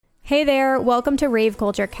Hey there, welcome to Rave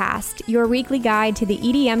Culture Cast, your weekly guide to the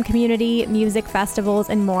EDM community, music festivals,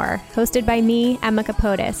 and more, hosted by me, Emma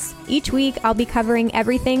Capotis. Each week, I'll be covering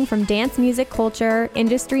everything from dance music culture,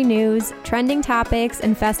 industry news, trending topics,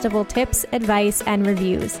 and festival tips, advice, and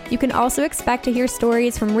reviews. You can also expect to hear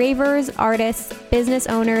stories from ravers, artists, business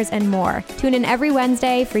owners, and more. Tune in every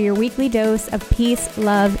Wednesday for your weekly dose of peace,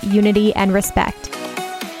 love, unity, and respect.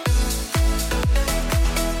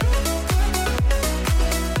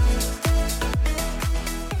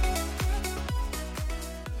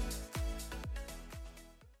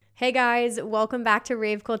 Hey guys, welcome back to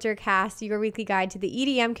Rave Culture Cast, your weekly guide to the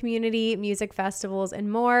EDM community, music festivals,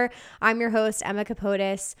 and more. I'm your host, Emma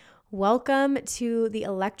Capotis. Welcome to the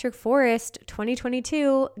Electric Forest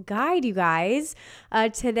 2022 guide, you guys.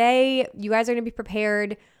 Today, you guys are going to be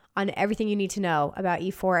prepared on everything you need to know about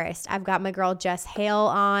eForest. I've got my girl Jess Hale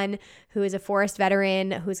on, who is a forest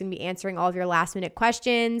veteran, who's going to be answering all of your last minute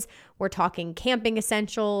questions. We're talking camping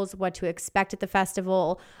essentials, what to expect at the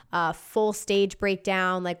festival, full stage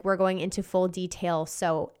breakdown, like we're going into full detail.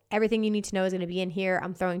 So everything you need to know is going to be in here.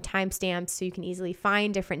 I'm throwing timestamps so you can easily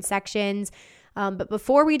find different sections. But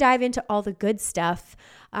before we dive into all the good stuff,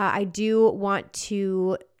 I do want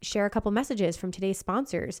to share a couple messages from today's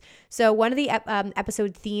sponsors. So one of the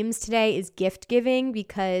episode themes today is gift giving,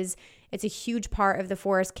 because it's a huge part of the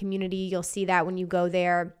forest community. You'll see that when you go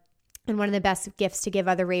there. And one of the best gifts to give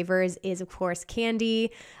other ravers is, of course, candy.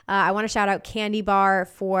 I want to shout out Candy Bar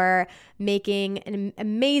for making an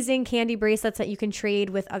amazing candy bracelets that you can trade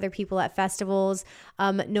with other people at festivals.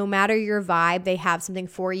 No matter your vibe, they have something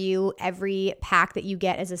for you. Every pack that you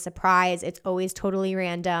get is a surprise. It's always totally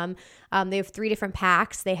random. They have 3 different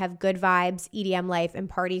packs. They have Good Vibes, EDM Life, and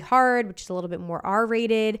Party Hard, which is a little bit more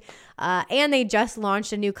R-rated. And they just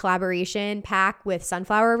launched a new collaboration pack with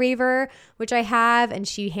Sunflower Raver, which I have, and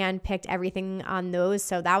she handpicked everything on those.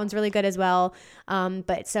 So that one's really good as well.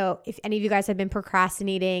 But so if any of you guys have been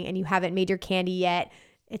procrastinating and you haven't made your candy yet,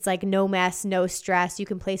 it's like no mess, no stress. You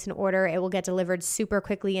can place an order. It will get delivered super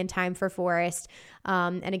quickly in time for Forest.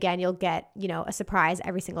 And again, you'll get, a surprise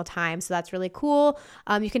every single time. So that's really cool.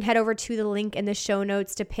 You can head over to the link in the show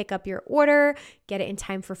notes to pick up your order, get it in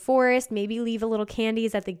time for Forest, maybe leave a little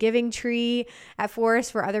candies at the giving tree at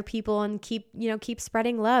Forest for other people, and keep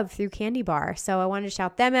spreading love through Candy Bar. So I wanted to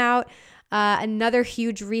shout them out. Another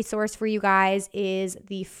huge resource for you guys is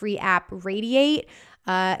the free app Radiate.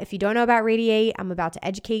 If you don't know about Radiate, I'm about to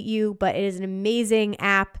educate you, but it is an amazing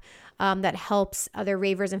app that helps other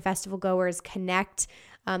ravers and festival goers connect.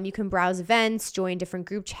 You can browse events, join different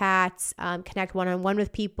group chats, connect one-on-one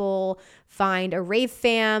with people, find a rave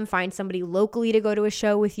fam, find somebody locally to go to a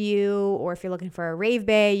show with you, or if you're looking for a rave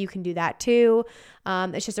bay, you can do that too.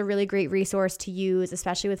 It's just a really great resource to use,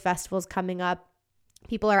 especially with festivals coming up.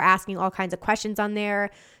 People are asking all kinds of questions on there.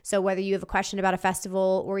 So whether you have a question about a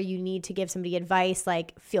festival or you need to give somebody advice,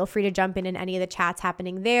 feel free to jump in any of the chats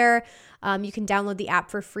happening there. You can download the app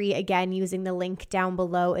for free, again, using the link down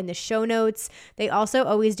below in the show notes. They also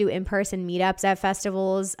always do in-person meetups at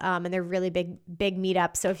festivals, and they're really big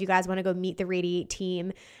meetups. So if you guys want to go meet the Radiate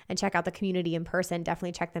team and check out the community in person,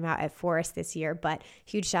 definitely check them out at Forest this year. But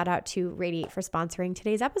huge shout out to Radiate for sponsoring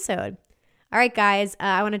today's episode. All right, guys,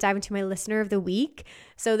 I want to dive into my listener of the week.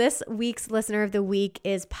 So this week's listener of the week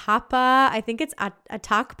is Papa, I think it's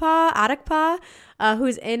Atakpa,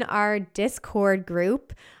 who's in our Discord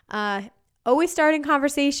group. Always starting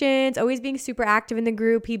conversations, always being super active in the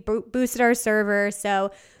group. He boosted our server,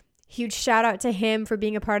 so huge shout out to him for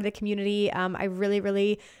being a part of the community. I really,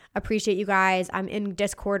 really appreciate you guys. I'm in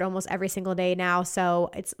Discord almost every single day now, so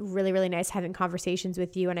it's really, really nice having conversations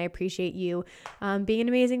with you, and I appreciate you being an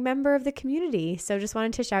amazing member of the community. So just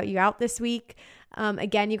wanted to shout you out this week.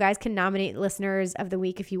 Again, you guys can nominate listeners of the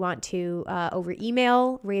week if you want to over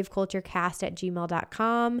email,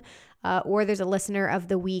 raveculturecast@gmail.com, or there's a listener of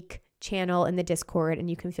the week channel in the Discord, and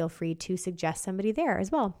you can feel free to suggest somebody there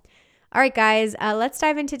as well. All right, guys, let's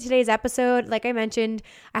dive into today's episode. Like I mentioned,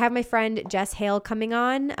 I have my friend Jess Hale coming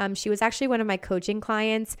on. She was actually one of my coaching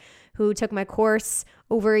clients who took my course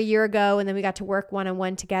over a year ago, and then we got to work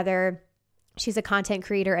one-on-one together. She's a content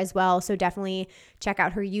creator as well, so definitely check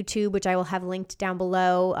out her YouTube, which I will have linked down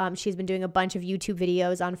below. She's been doing a bunch of YouTube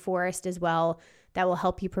videos on Forest as well that will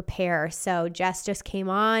help you prepare. So Jess just came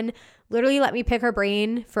on, literally let me pick her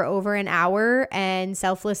brain for over an hour, and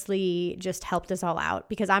selflessly just helped us all out,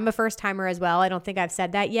 because I'm a first timer as well. I don't think I've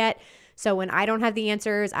said that yet. So when I don't have the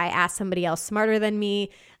answers, I ask somebody else smarter than me,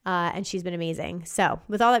 and she's been amazing. So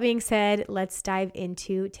with all that being said, let's dive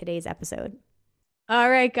into today's episode. All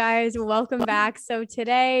right, guys, welcome back. So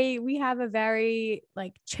today we have a very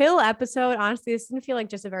like chill episode. Honestly, this doesn't feel like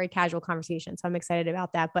just a very casual conversation. So I'm excited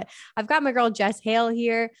about that. But I've got my girl Jess Hale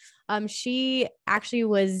here. She actually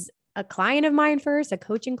was a client of mine first, a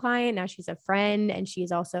coaching client. Now she's a friend and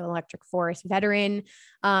she's also an Electric Forest veteran.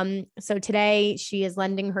 So today she is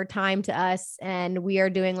lending her time to us and we are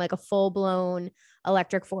doing like a full-blown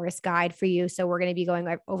Electric Forest guide for you. So we're going to be going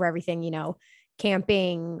over everything,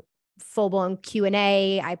 camping, full-blown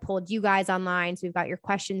Q&A. I pulled you guys online, so we've got your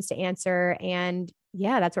questions to answer. And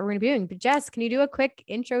yeah, that's what we're gonna be doing. But Jess, can you do a quick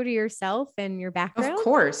intro to yourself and your background? Of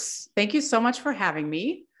course. Thank you so much for having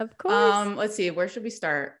me. Of course. Let's see, where should we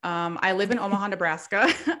start? I live in Omaha,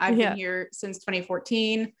 Nebraska. I've been here since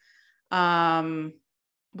 2014.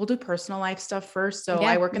 We'll do personal life stuff first. So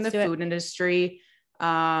I work in the food industry.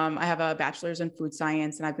 I have a bachelor's in food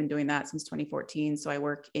science and I've been doing that since 2014. So I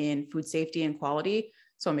work in food safety and quality.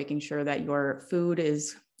 So making sure that your food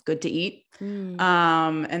is good to eat.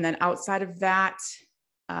 And then outside of that,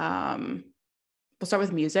 we'll start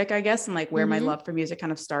with music, I guess, and like where my love for music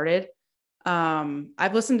kind of started.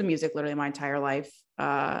 I've listened to music literally my entire life.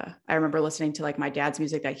 I remember listening to like my dad's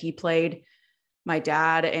music that he played. My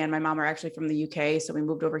dad and my mom are actually from the UK. So we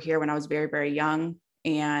moved over here when I was very, very young.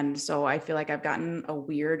 And so I feel like I've gotten a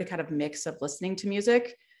weird kind of mix of listening to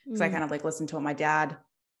music because I kind of like listened to what my dad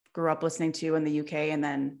grew up listening to in the UK. And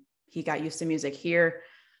then he got used to music here.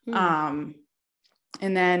 And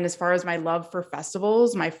then as far as my love for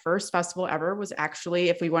festivals, my first festival ever was actually,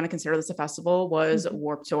 if we want to consider this a festival, was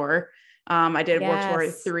Warped Tour. I did Warped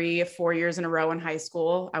Tour 3-4 years in a row in high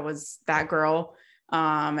school. I was that girl.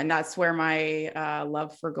 And that's where my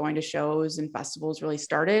love for going to shows and festivals really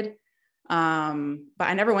started. But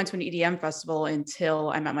I never went to an EDM festival until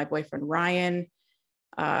I met my boyfriend, Ryan.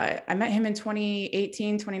 I met him in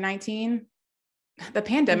 2018, 2019. The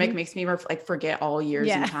pandemic makes me forget all years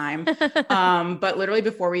and time. But literally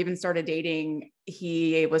before we even started dating,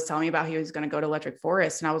 he was telling me about he was going to go to Electric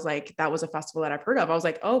Forest. And I was like, that was a festival that I've heard of. I was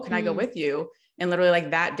like, oh, can I go with you? And literally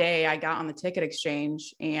like that day I got on the ticket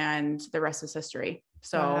exchange and the rest is history.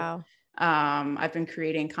 So, I've been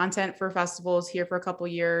creating content for festivals here for a couple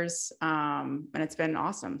of years. And it's been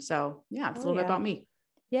awesome. So yeah, it's a little bit about me.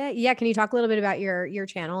 Yeah. Can you talk a little bit about your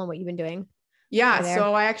channel and what you've been doing? Yeah.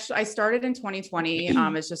 So I started in 2020.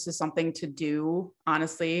 It's just as something to do,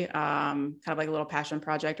 honestly, kind of like a little passion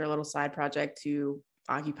project or a little side project to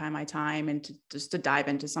occupy my time and to dive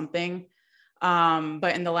into something.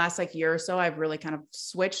 But in the last like year or so, I've really kind of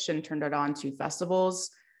switched and turned it on to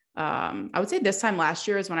festivals. I would say this time last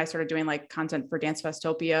year is when I started doing like content for Dance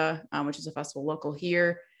Festopia, which is a festival local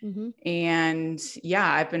here. And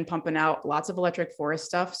yeah, I've been pumping out lots of Electric Forest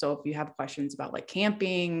stuff. So if you have questions about like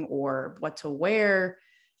camping or what to wear,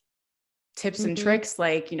 tips and tricks,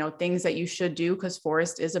 like, things that you should do, because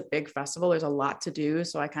Forest is a big festival. There's a lot to do.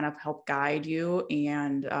 So I kind of help guide you.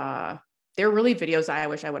 And they're really videos I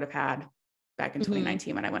wish I would have had back in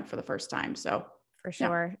 2019 when I went for the first time. So for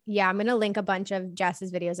sure. Yeah. I'm going to link a bunch of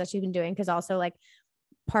Jess's videos that she's been doing. Cause also like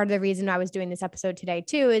part of the reason I was doing this episode today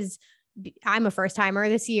too, is I'm a first timer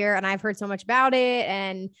this year and I've heard so much about it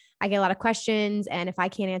and I get a lot of questions. And if I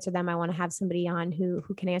can't answer them, I want to have somebody on who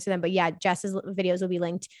can answer them. But yeah, Jess's videos will be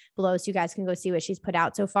linked below so you guys can go see what she's put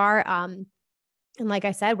out so far. And like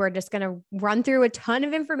I said, we're just going to run through a ton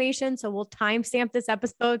of information. So we'll timestamp this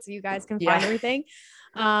episode so you guys can find everything.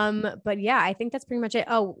 But yeah, I think that's pretty much it.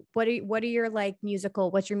 Oh, what are your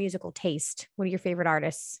what's your musical taste? What are your favorite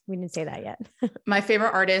artists? We didn't say that yet. My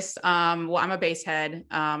favorite artist, well, I'm a bass head.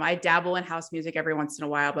 I dabble in house music every once in a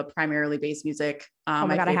while, but primarily bass music. Oh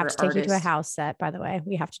my God, I have to take you to a house set, by the way.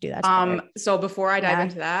 We have to do that together. So before I dive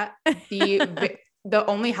into that, the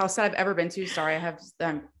only house that I've ever been to, sorry, I have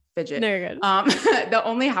fidget. No, you're good. The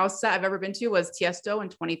only house that I've ever been to was Tiesto in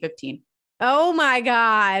 2015. Oh my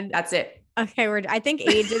God. That's it. Okay. I think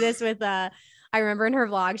Aid did this with, I remember in her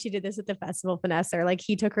vlog, she did this at the festival Finesser. Like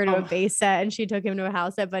he took her to a bass set and she took him to a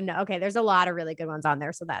house set, but no, okay. There's a lot of really good ones on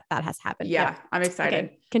there. So that has happened. Yeah. I'm excited.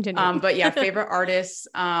 Okay, continue. But yeah, favorite artists,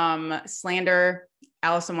 Slander,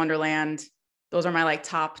 Alice in Wonderland. Those are my like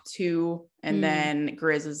top two. And then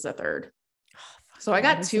Grizz is the third. So I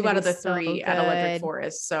got 2 out of the 3 at Electric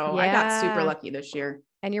Forest. So I got super lucky this year.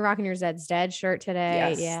 And you're rocking your Zed's Dead shirt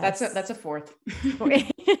today. Yes. That's a 4th.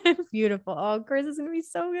 Beautiful. Oh, Grizz is going to be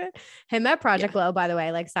so good. Him at Project Low, by the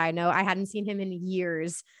way, like side note, I hadn't seen him in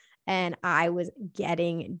years and I was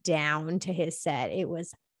getting down to his set. It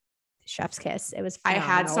was chef's kiss. It was phenomenal.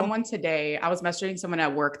 I had someone today. I was messaging someone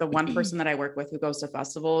at work. The one person that I work with who goes to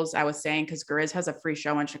festivals, I was saying, cause Grizz has a free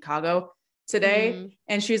show in Chicago today.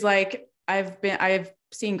 And she's like, I've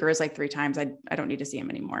seen Grizz like 3 times. I don't need to see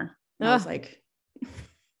him anymore. And I was like,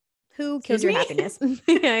 Who killed your happiness?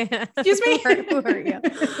 Yeah. Excuse me. Who are you?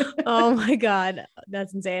 Oh my God.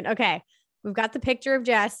 That's insane. Okay. We've got the picture of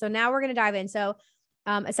Jess. So now we're going to dive in. So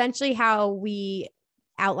essentially how we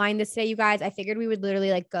outlined this today, you guys, I figured we would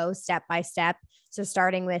literally like go step by step. So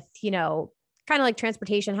starting with, kind of like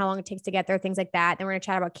transportation, how long it takes to get there, things like that. Then we're going to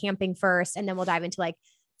chat about camping first, and then we'll dive into like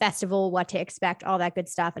festival, what to expect, all that good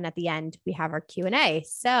stuff. And at the end, we have our Q&A.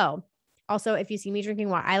 So also, if you see me drinking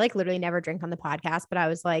water, I like literally never drink on the podcast, but I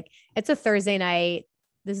was like, it's a Thursday night.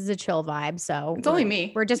 This is a chill vibe. So it's only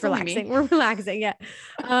me. We're just relaxing. We're relaxing. Yeah.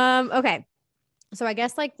 Okay. So I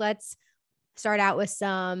guess like, let's start out with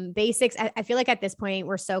some basics. I feel like at this point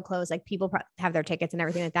we're so close, like people have their tickets and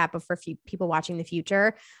everything like that, but for people watching the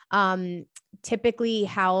future, typically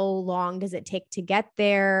how long does it take to get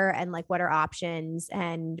there, and like what are options?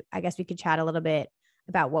 And I guess we could chat a little bit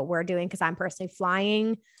about what we're doing, because I'm personally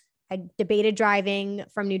flying. I debated driving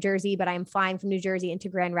from New Jersey, but I'm flying from New Jersey into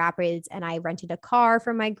Grand Rapids, and I rented a car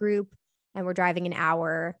for my group, and we're driving an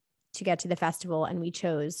hour to get to the festival, and we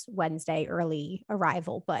chose Wednesday early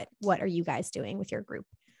arrival. But what are you guys doing with your group?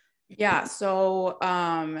 Yeah. So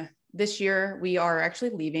this year we are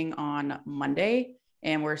actually leaving on Monday,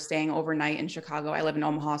 and we're staying overnight in Chicago. I live in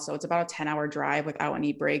Omaha, so it's about a 10-hour drive without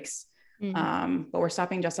any breaks. But we're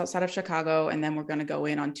stopping just outside of Chicago, and then we're going to go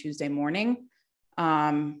in on Tuesday morning.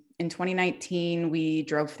 In 2019, we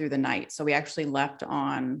drove through the night. So we actually left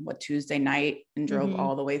on Tuesday night and drove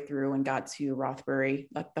all the way through and got to Rothbury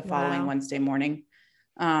like the following Wednesday morning.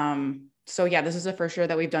 So yeah, this is the first year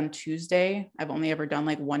that we've done Tuesday. I've only ever done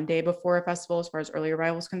like one day before a festival as far as early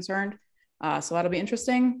arrival is concerned. So that'll be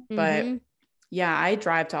interesting, but yeah,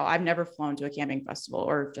 I've never flown to a camping festival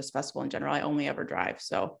or just festival in general. I only ever drive.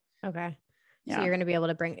 So, okay. Yeah. So you're going to be able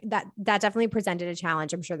to bring that. That definitely presented a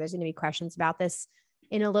challenge. I'm sure there's going to be questions about this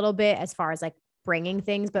in a little bit as far as like bringing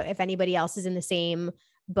things, but if anybody else is in the same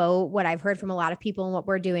boat, what I've heard from a lot of people and what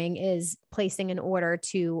we're doing is placing an order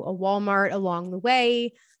to a Walmart along the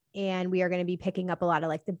way. And we are going to be picking up a lot of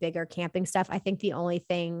like the bigger camping stuff. I think the only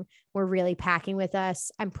thing we're really packing with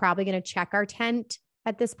us, I'm probably going to check our tent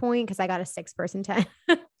at this point, because I got a 6-person tent.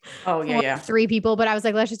 Oh yeah. 3 people, but I was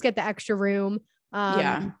like, let's just get the extra room.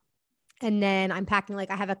 Yeah. And then I'm packing,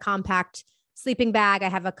 like I have a compact sleeping bag. I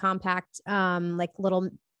have a compact, like little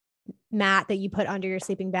mat that you put under your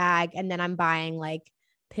sleeping bag. And then I'm buying like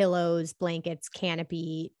pillows, blankets,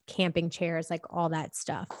 canopy, camping chairs, like all that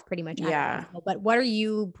stuff pretty much. Yeah. But what are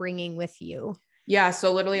you bringing with you? Yeah.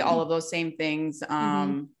 So literally all of those same things.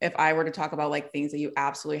 If I were to talk about like things that you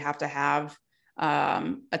absolutely have to have,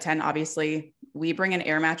 a tent, obviously we bring an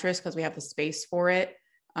air mattress because we have the space for it.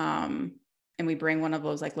 And we bring one of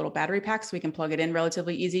those like little battery packs so we can plug it in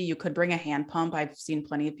relatively easy. You could bring a hand pump. I've seen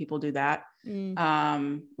plenty of people do that.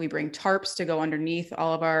 We bring tarps to go underneath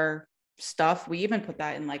all of our stuff. We even put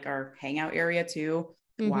that in like our hangout area too.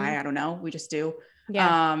 Why? I don't know. We just do.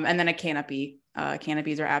 Yeah. And then a canopy.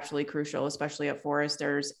 Canopies are absolutely crucial, especially at Forest.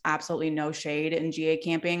 There's absolutely no shade in GA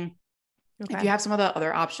camping. Okay. If you have some of the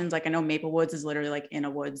other options, like I know Maple Woods is literally like in a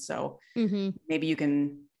woods. So maybe you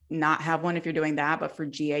can not have one if you're doing that, but for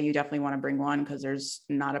GA, you definitely want to bring one because there's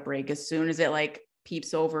not a break. As soon as it like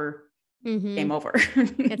peeps over, game over.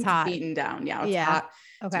 It's hot. Beaten down. Yeah. It's hot.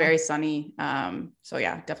 Okay. It's very sunny. So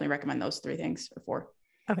yeah, definitely recommend those 3 things or 4.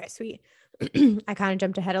 Okay, sweet. I kind of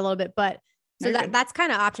jumped ahead a little bit, but so that's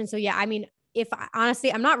kind of option. So yeah, I mean,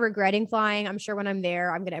 honestly, I'm not regretting flying. I'm sure when I'm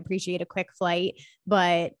there, I'm going to appreciate a quick flight,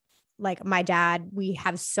 but like my dad, we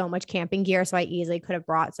have so much camping gear. So I easily could have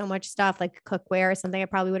brought so much stuff like cookware or something I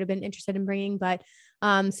probably would have been interested in bringing. But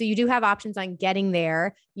so you do have options on getting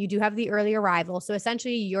there. You do have the early arrival. So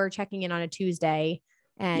essentially you're checking in on a Tuesday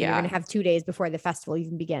and you're going to have 2 days before the festival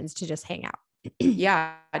even begins to just hang out.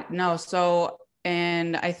 Yeah, no. So,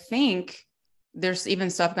 and I think there's even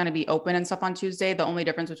stuff going to be open and stuff on Tuesday. The only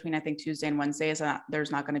difference between I think Tuesday and Wednesday is that there's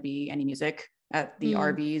not going to be any music at the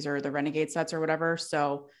RVs or the Renegade sets or whatever.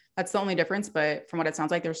 So that's the only difference. But from what it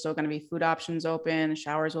sounds like, there's still going to be food options open,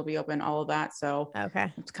 showers will be open, all of that. So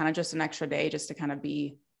okay, it's kind of just an extra day just to kind of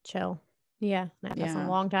be chill. Yeah, that's a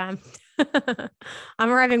long time. I'm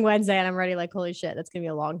arriving Wednesday and I'm ready. Like, holy shit, that's gonna be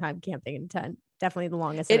a long time camping in tent. Definitely the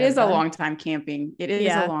longest. It is a long time camping. It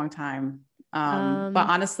is a long time. But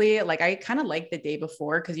honestly, like I kind of like the day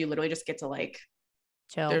before because you literally just get to like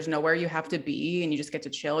chill. There's nowhere you have to be and you just get to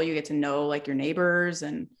chill. You get to know like your neighbors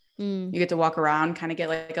and you get to walk around, kind of get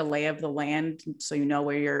like a lay of the land. So you know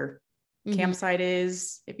where your campsite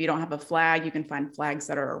is. If you don't have a flag, you can find flags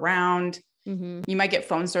that are around. You might get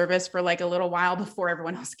phone service for like a little while before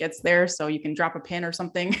everyone else gets there. So you can drop a pin or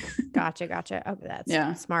something. Gotcha. Oh,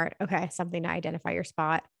 that's smart. Okay. Something to identify your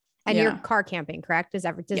spot. And you're car camping, correct? Does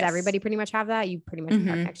everybody pretty much have that? You pretty much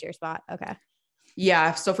park next to your spot. Okay.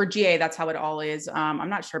 Yeah. So for GA, that's how it all is. I'm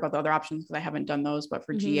not sure about the other options because I haven't done those, but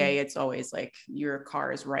for GA, it's always like your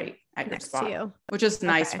car is right at your spot, which is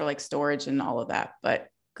nice for like storage and all of that. But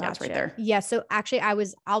yeah, it's right there. Yeah. So actually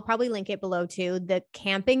I'll probably link it below too. The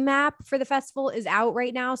camping map for the festival is out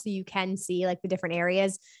right now. So you can see like the different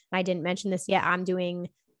areas. And I didn't mention this yet. I'm doing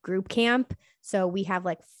group camp. So we have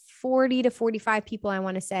like 40 to 45 people, I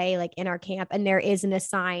want to say, like in our camp. And there is an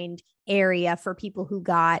assigned area for people who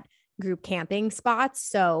got group camping spots.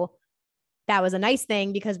 So that was a nice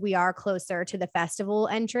thing because we are closer to the festival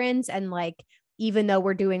entrance. And like, even though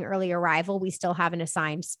we're doing early arrival, we still have an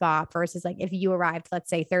assigned spot versus like if you arrived, let's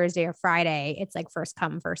say Thursday or Friday, it's like first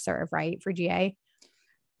come, first serve, right? For GA.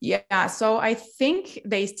 Yeah. So I think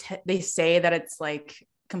they say that it's like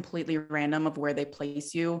completely random of where they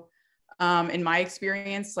place you. In my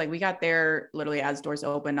experience, like we got there literally as doors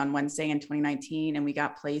opened on Wednesday in 2019, and we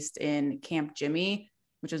got placed in Camp Jimmy,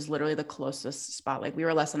 which is literally the closest spot. Like we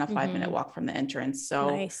were less than a 5-minute walk from the entrance.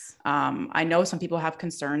 So nice. I know some people have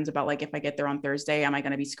concerns about like, if I get there on Thursday, am I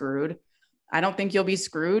going to be screwed? I don't think you'll be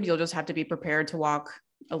screwed. You'll just have to be prepared to walk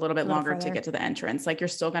a little bit longer to get to the entrance. Like you're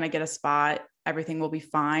still going to get a spot. Everything will be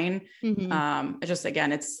fine. It's just,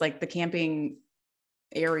 again, it's like the camping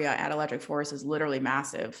area at Electric Forest is literally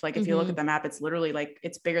massive. Like if you look at the map, it's literally like,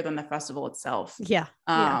 it's bigger than the festival itself. Yeah.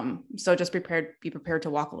 So just be prepared to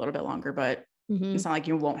walk a little bit longer, but it's not like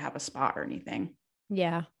you won't have a spot or anything.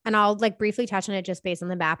 Yeah. And I'll like briefly touch on it just based on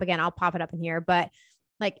the map. Again, I'll pop it up in here, but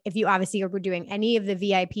like if you obviously are doing any of the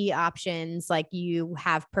VIP options, like you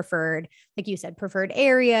have preferred, like you said, preferred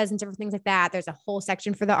areas and different things like that. There's a whole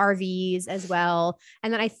section for the RVs as well.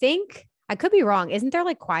 And then I think I could be wrong. Isn't there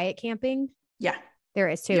like quiet camping? Yeah. There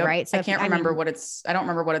is too, right? So I don't remember what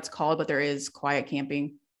it's called, but there is quiet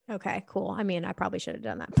camping. Okay, cool. I mean, I probably should have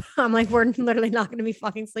done that. I'm like, we're literally not going to be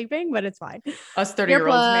fucking sleeping, but it's fine. Us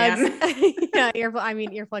 30-year-olds, man. Yeah,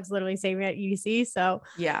 earplugs literally save me at UC. So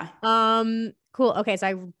yeah. Cool. Okay, so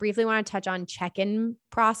I briefly want to touch on check-in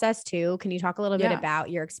process too. Can you talk a little bit about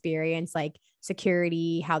your experience, like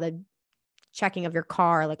security, how the checking of your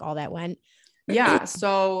car, like all that went? Yeah.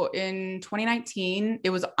 So in 2019, it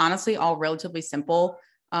was honestly all relatively simple.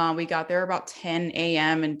 We got there about 10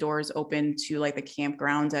 a.m. and doors opened to like the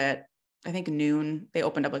campgrounds at, I think, noon. They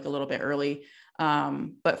opened up like a little bit early.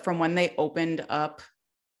 But from when they opened up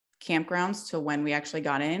campgrounds to when we actually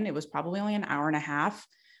got in, it was probably only an hour and a half.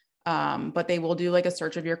 But they will do like a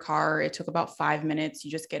search of your car. It took about 5 minutes.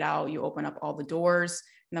 You just get out, you open up all the doors,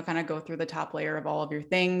 and they'll kind of go through the top layer of all of your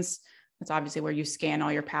things. That's obviously where you scan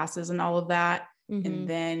all your passes and all of that. And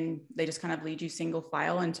then they just kind of lead you single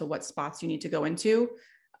file into what spots you need to go into.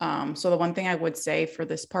 So the one thing I would say for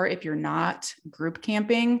this part, if you're not group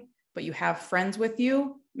camping, but you have friends with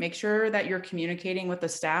you, make sure that you're communicating with the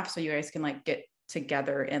staff so you guys can like get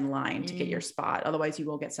together in line to get your spot. Otherwise you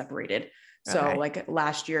will get separated. So like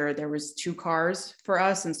last year there was 2 cars for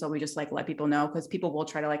us. And so we just like let people know, because people will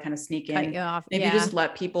try to like kind of sneak in. If you just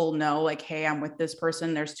let people know like, hey, I'm with this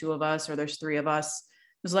person, there's 2 of us or there's 3 of us,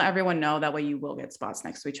 just let everyone know. That way you will get spots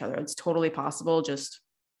next to each other. It's totally possible. Just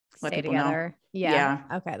let people know. Yeah.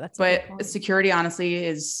 Okay. But security honestly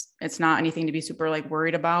it's not anything to be super like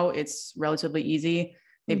worried about. It's relatively easy.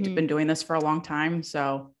 They've been doing this for a long time.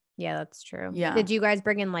 So yeah, that's true. Yeah. Did you guys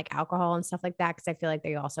bring in like alcohol and stuff like that? Cause I feel like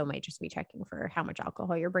they also might just be checking for how much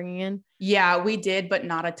alcohol you're bringing in. Yeah, we did, but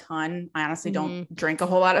not a ton. I honestly don't drink a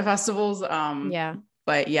whole lot at festivals.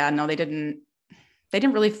 But yeah, no, they didn't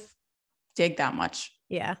really dig that much.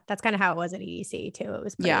 Yeah. That's kind of how it was at EDC too. It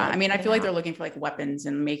was, I mean, I feel like they're looking for like weapons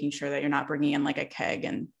and making sure that you're not bringing in like a keg,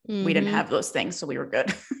 and we didn't have those things. So we were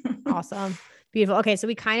good. Awesome. Beautiful. Okay. So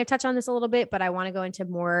we kind of touched on this a little bit, but I want to go into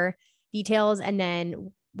more details. And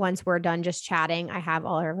then once we're done just chatting, I have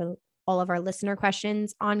all of our listener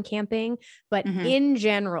questions on camping, but in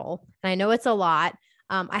general, and I know it's a lot.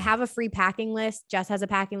 I have a free packing list. Jess has a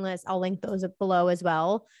packing list. I'll link those below as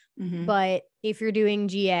well. But if you're doing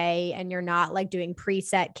GA and you're not like doing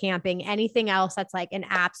preset camping, anything else that's like an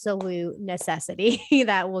absolute necessity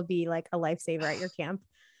that will be like a lifesaver at your camp.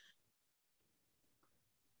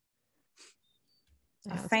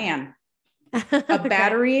 A fan, a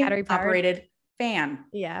battery operated fan.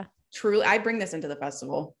 Yeah. Truly. I bring this into the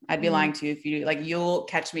festival. I'd be lying to you if you like, you'll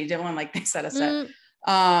catch me doing like they set a set.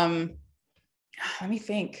 Let me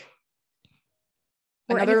think.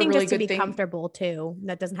 Or another really just to be comfortable too.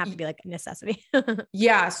 That doesn't have to be like a necessity.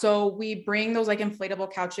 Yeah. So we bring those like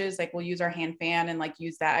inflatable couches. Like we'll use our hand fan and like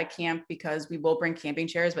use that at camp, because we will bring camping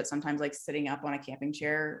chairs, but sometimes like sitting up on a camping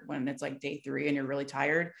chair when it's like day 3 and you're really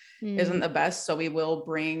tired isn't the best. So we will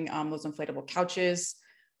bring those inflatable couches.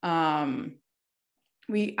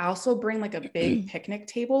 We also bring like a big picnic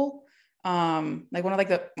table, like one of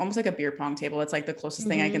like almost like a beer pong table. It's like the closest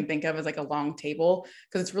thing I can think of is like a long table,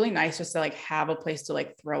 because it's really nice just to like have a place to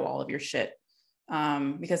like throw all of your shit,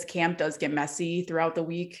 because camp does get messy throughout the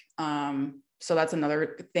week. So that's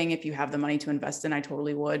another thing. If you have the money to invest in, I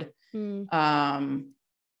totally would.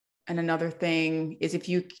 And another thing is if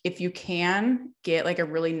you can get like a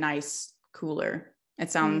really nice cooler.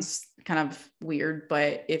 It sounds kind of weird,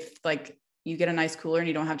 but if like you get a nice cooler and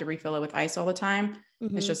you don't have to refill it with ice all the time,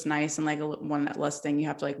 it's just nice, and like one less thing you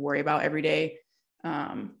have to like worry about every day.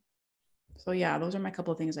 So yeah, those are my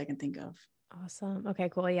couple of things I can think of. Awesome. Okay,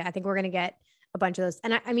 cool. Yeah, I think we're gonna get a bunch of those.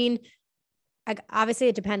 And I mean, obviously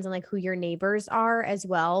it depends on like who your neighbors are as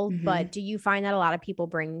well. But do you find that a lot of people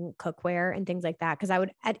bring cookware and things like that? Because I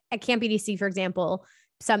would at Camp EDC, for example,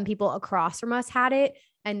 some people across from us had it,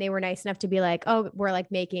 and they were nice enough to be like, oh, we're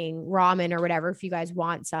like making ramen or whatever if you guys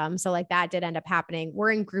want some. So like that did end up happening.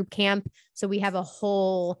 We're in group camp, so we have a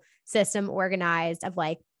whole system organized of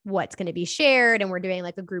like what's going to be shared, and we're doing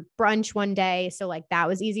like a group brunch one day, so like that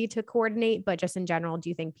was easy to coordinate. But just in general, do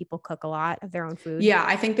you think people cook a lot of their own food? Yeah,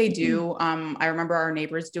 I think they do. I remember our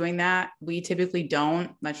neighbors doing that. We typically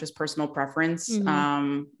don't. That's just personal preference.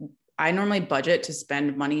 I normally budget to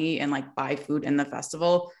spend money and like buy food in the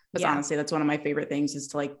festival, because honestly that's one of my favorite things, is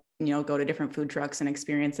to like, you know, go to different food trucks and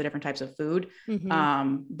experience the different types of food.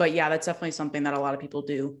 But yeah, that's definitely something that a lot of people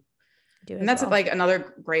do. And that's like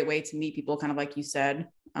another great way to meet people, kind of like you said.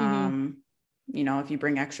 You know, if you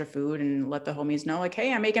bring extra food and let the homies know like,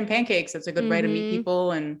 hey, I'm making pancakes, it's a good way to meet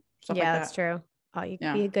people and stuff like that. Yeah, that's true. Oh, you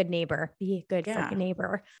can be a good neighbor. Be a good freaking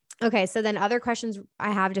neighbor. Okay, so then other questions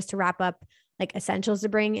I have just to wrap up, like essentials to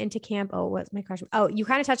bring into camp. Oh, what's my question? Oh, you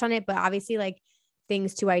kind of touched on it, but obviously like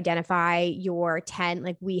things to identify your tent.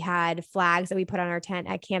 Like we had flags that we put on our tent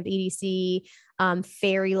at Camp EDC,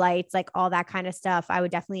 fairy lights, like all that kind of stuff. I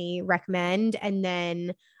would definitely recommend. And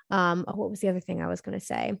then, what was the other thing I was going to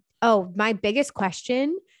say? Oh, my biggest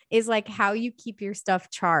question is like how you keep your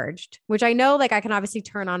stuff charged, which I know like I can obviously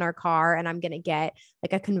turn on our car, and I'm going to get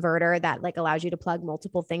like a converter that like allows you to plug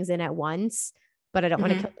multiple things in at once, but I don't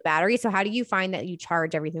want to kill the battery. So how do you find that you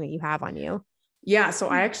charge everything that you have on you? Yeah. So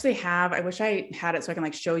I actually have, I wish I had it so I can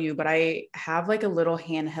like show you, but I have like a little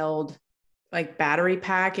handheld like battery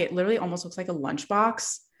pack. It literally almost looks like a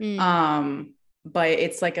lunchbox. But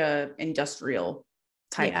it's like a industrial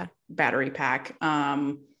type battery pack.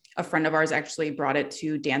 A friend of ours actually brought it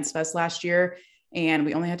to Dance Fest last year, and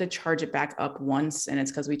we only had to charge it back up once. And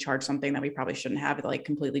it's because we charged something that we probably shouldn't have. It like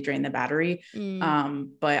completely drained the battery.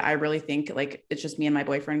 But I really think like it's just me and my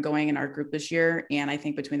boyfriend going in our group this year. And I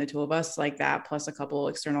think between the two of us, like that plus a couple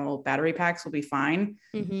external battery packs will be fine.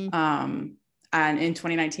 And in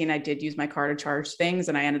 2019, I did use my car to charge things,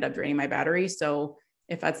 and I ended up draining my battery. So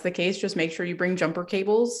if that's the case, just make sure you bring jumper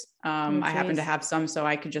cables. I happen to have some, so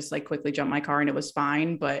I could just like quickly jump my car and it was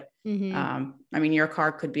fine. But I mean, your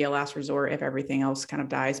car could be a last resort if everything else kind of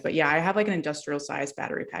dies. But yeah, I have like an industrial size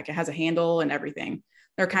battery pack. It has a handle and everything.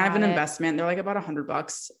 They're kind of an investment. They're like about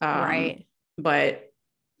 $100. Right. But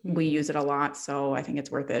we use it a lot, so I think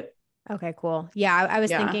it's worth it. Okay, cool. Yeah. I was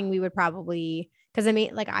thinking we would probably, because I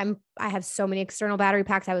mean, like I have so many external battery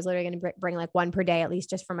packs. I was literally going to bring like one per day, at least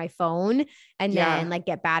just for my phone, and then like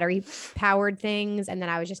get battery powered things. And then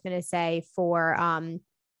I was just going to say for,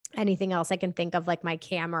 anything else I can think of, like my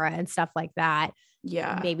camera and stuff like that.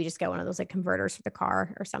 Yeah. Maybe just get one of those like converters for the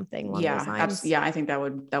car or something. Yeah. I think that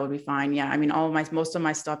would be fine. Yeah. I mean, most of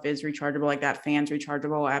my stuff is rechargeable, like that fan's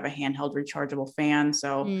rechargeable. I have a handheld rechargeable fan.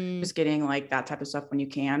 So just getting like that type of stuff when you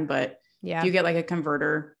can, but if you get like a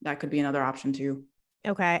converter, that could be another option too.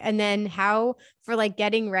 Okay. And then how for like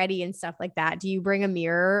getting ready and stuff like that, do you bring a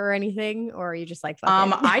mirror or anything, or are you just like,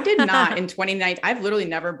 I did not in 2019. I've literally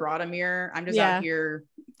never brought a mirror. I'm just out here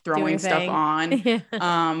throwing stuff on.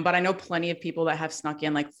 But I know plenty of people that have snuck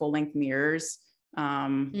in like full length mirrors.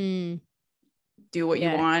 Do what you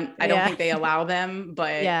want. I don't think they allow them,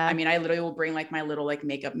 but I mean, I literally will bring like my little like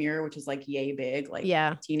makeup mirror, which is like yay big, like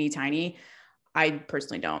teeny tiny. I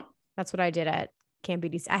personally don't. That's what I did at Camp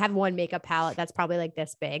EDC. I have one makeup palette that's probably like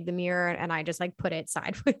this big, the mirror, and I just like put it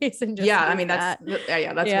sideways and just I mean that's what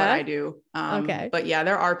I do. Okay. But yeah,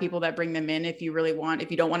 there are people that bring them in if you really want. If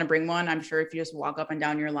you don't want to bring one, I'm sure if you just walk up and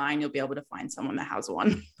down your line, you'll be able to find someone that has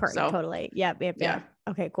one. Totally. Yep.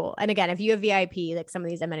 Okay, cool. And again, if you have VIP, like some of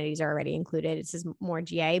these amenities are already included. It's just more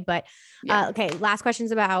GA, but okay. Last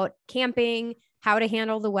questions about camping, how to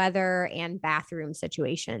handle the weather and bathroom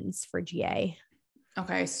situations for GA.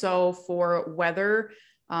 Okay. So for weather,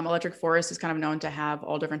 Electric Forest is kind of known to have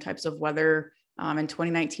all different types of weather. In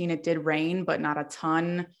 2019, it did rain, but not a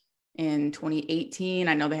ton. in 2018.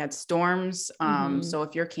 I know they had storms. So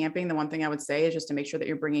if you're camping, the one thing I would say is just to make sure that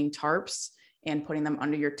you're bringing tarps and putting them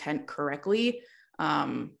under your tent correctly.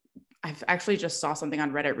 I've actually just saw something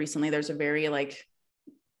on Reddit recently. There's a very like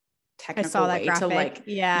technical way to like,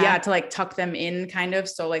 to like tuck them in kind of.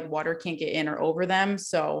 So like water can't get in or over them.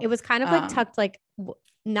 So it was kind of like tucked, like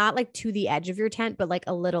not like to the edge of your tent, but like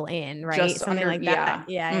a little in, right? Just something under, like that.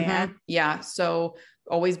 Yeah. So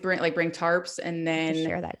always bring tarps, and then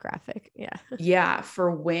share that graphic.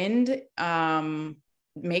 For wind,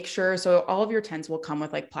 make sure, so all of your tents will come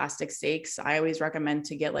with like plastic stakes. I always recommend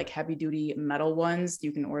to get like heavy duty metal ones.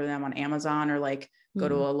 You can order them on Amazon or like go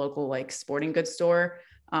to a local like sporting goods store.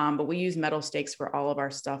 But we use metal stakes for all of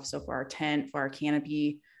our stuff. So for our tent, for our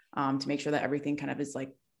canopy, to make sure that everything kind of is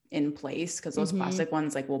like in place, because those plastic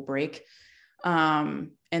ones like will break. And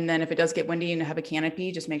then if it does get windy and you have a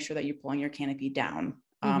canopy, just make sure that you're pulling your canopy down.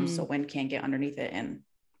 So wind can't get underneath it and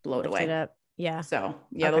blow it away. So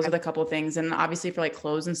those are the couple of things. And obviously for like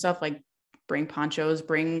clothes and stuff, like bring ponchos,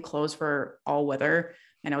 bring clothes for all weather.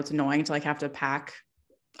 I know it's annoying to like have to pack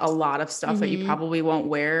a lot of stuff that you probably won't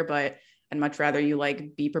wear, but I'd much rather you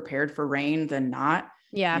like be prepared for rain than not.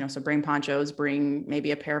 So bring ponchos, bring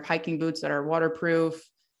maybe a pair of hiking boots that are waterproof,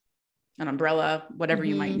 an umbrella, whatever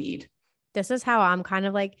you might need. This is how I'm kind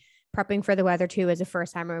of like prepping for the weather too, as a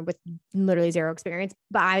first timer with literally zero experience.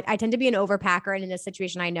 But I tend to be an overpacker. And in this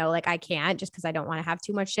situation, I know like I can't, just because I don't want to have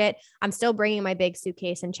too much shit. I'm still bringing my big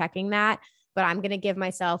suitcase and checking that, but I'm going to give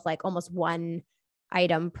myself like almost one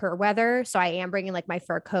item per weather. So I am bringing like my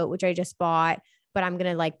fur coat, which I just bought, but I'm going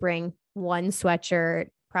to like bring one sweatshirt,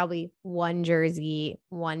 probably one jersey,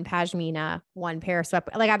 one pashmina, one pair of sweat.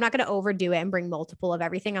 Like I'm not going to overdo it and bring multiple of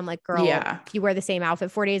everything. I'm like, girl, if you wear the same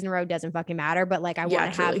outfit 4 days in a row, doesn't fucking matter. But like, I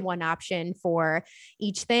want to have one option for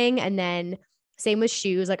each thing. And then same with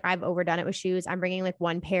shoes. Like I've overdone it with shoes. I'm bringing like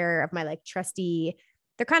one pair of my like trusty,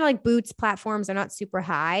 they're kind of like boots platforms. They're not super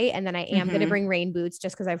high. And then I am going to bring rain boots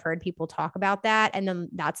just because I've heard people talk about that. And then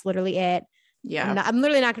that's literally it. I'm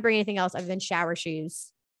literally not going to bring anything else other than shower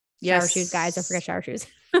shoes. Shower shoes, guys. Don't forget shower shoes.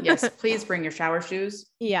 Yes, please bring your shower shoes.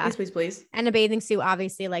 Please. And a bathing suit,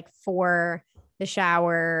 obviously, like for the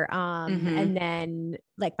shower. And then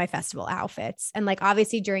like my festival outfits. And like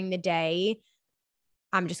obviously during the day,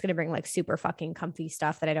 I'm just gonna bring like super fucking comfy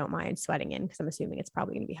stuff that I don't mind sweating in, because I'm assuming it's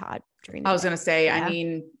probably gonna be hot during the day. I was gonna say, I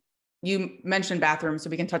mean, you mentioned bathrooms, so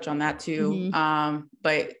we can touch on that too.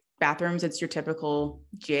 But bathrooms, it's your typical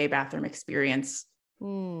GA bathroom experience.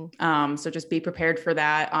 So just be prepared for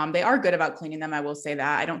that. They are good about cleaning them. I will say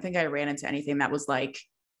that. I don't think I ran into anything that was like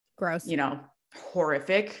gross,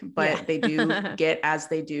 horrific, but they do get as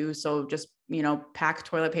they do. So just, pack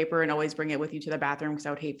toilet paper and always bring it with you to the bathroom, because I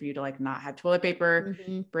would hate for you to like not have toilet paper.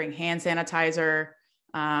 Bring hand sanitizer,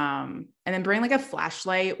 and then bring like a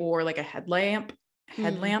flashlight or like a headlamp,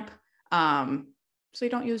 so you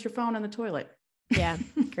don't use your phone in the toilet. Yeah.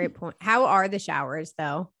 Great point. How are the showers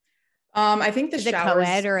though? I think the showers,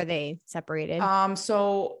 co-ed, or are they separated?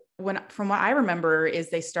 So from what I remember is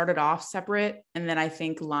they started off separate, and then I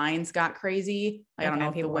think lines got crazy. I don't know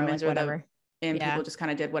if the women's or whatever, people just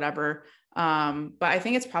kind of did whatever. But I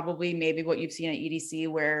think it's probably maybe what you've seen at EDC,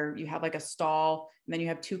 where you have like a stall and then you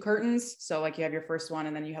have 2 curtains. So like you have your first one,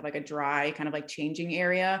 and then you have like a dry kind of like changing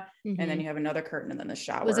area. And then you have another curtain, and then the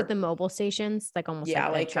shower. Was it the mobile stations? Like almost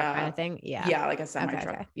like a truck kind of thing? Yeah. Like a semi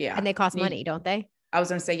truck. Okay. Yeah. And they cost money, don't they? I was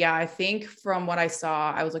going to say, I think from what I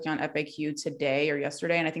saw, I was looking on FAQ today or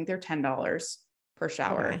yesterday, and I think they're $10 per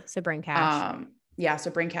shower. Okay, so bring cash. So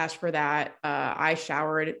bring cash for that. I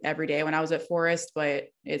showered every day when I was at Forest, but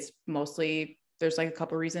it's mostly, there's like a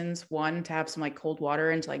couple reasons. One, to have some like cold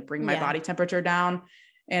water and to like bring my body temperature down.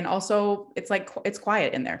 And also it's like, it's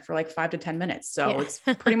quiet in there for like 5 to 10 minutes. So it's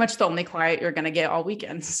pretty much the only quiet you're going to get all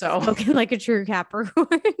weekend. So looking like a true Capricorn.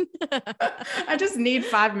 I just need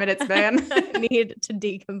 5 minutes, man. Need to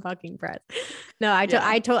decompress. No,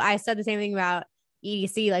 I said the same thing about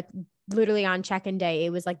EDC, like literally on check-in day,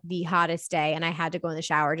 it was like the hottest day, and I had to go in the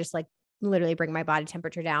shower, just like literally bring my body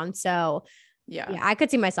temperature down. So I could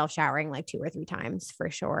see myself showering like 2 or 3 times for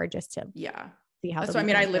sure, just to see how. So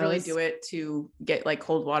I literally do it to get like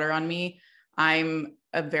cold water on me. I'm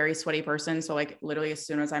a very sweaty person, so like literally as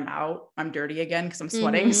soon as I'm out, I'm dirty again because I'm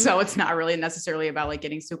sweating. So it's not really necessarily about like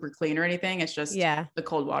getting super clean or anything. It's just the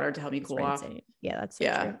cold water to help me cool off. Yeah, that's so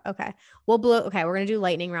true. Okay, we're gonna do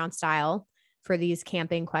lightning round style for these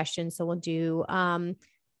camping questions. So we'll do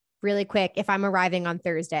really quick. If I'm arriving on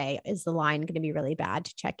Thursday, is the line going to be really bad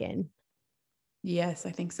to check in? Yes,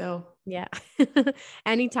 I think so. Yeah.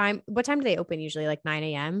 Anytime. What time do they open usually? Like 9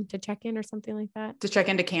 a.m. to check in or something like that? To check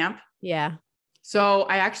into camp? Yeah. So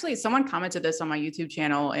someone commented this on my YouTube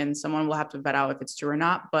channel, and someone will have to vet out if it's true or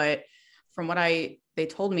not. But from what they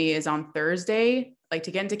told me is on Thursday, like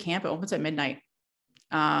to get into camp, it opens at midnight.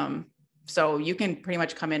 So you can pretty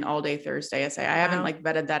much come in all day Thursday. I haven't like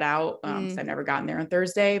vetted that out. 'Cause I've never gotten there on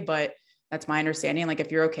Thursday, but that's my understanding. Like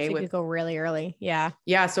if you're okay with, you could go really early. Yeah.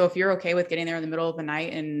 Yeah. So if you're okay with getting there in the middle of the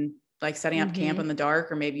night and like setting up camp in the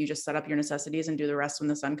dark, or maybe you just set up your necessities and do the rest when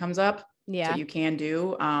the sun comes up. Yeah. So you can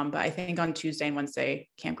do. But I think on Tuesday and Wednesday,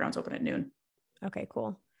 campgrounds open at noon. Okay,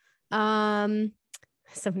 cool. I'm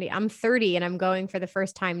 30 and I'm going for the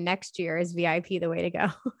first time next year. Is VIP the way to go?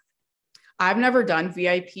 I've never done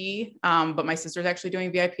VIP, but my sister's actually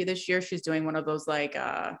doing VIP this year. She's doing one of those like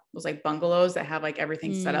bungalows that have like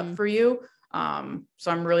everything set up for you.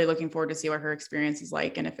 So I'm really looking forward to see what her experience is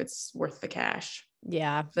like and if it's worth the cash.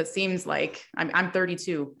 Yeah. That seems like I'm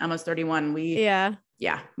 32, almost 31. We get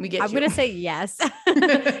I'm going to say yes.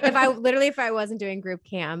 If I wasn't doing group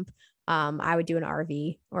camp, I would do an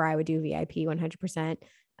RV or I would do VIP 100%.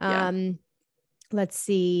 Let's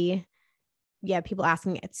see. Yeah. People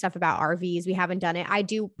asking stuff about RVs. We haven't done it. I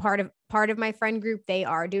do part of my friend group. They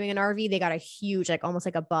are doing an RV. They got a huge, like almost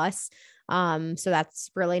like a bus. So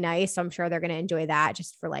that's really nice. So I'm sure they're going to enjoy that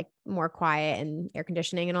just for like more quiet and air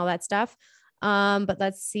conditioning and all that stuff. But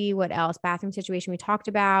let's see what else. Bathroom situation we talked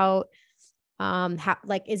about. How,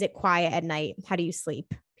 like, is it quiet at night? How do you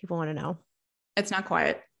sleep? People want to know. It's not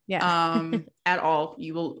quiet. Yeah. At all.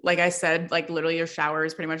 You will, like I said, like literally your shower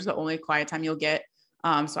is pretty much the only quiet time you'll get.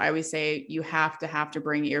 So I always say you have to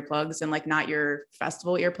bring earplugs, and like not your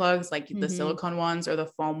festival earplugs, like the silicone ones or the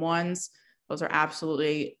foam ones. Those are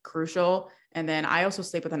absolutely crucial. And then I also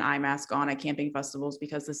sleep with an eye mask on at camping festivals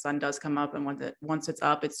because the sun does come up, and once it's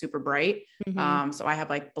up, it's super bright. So I have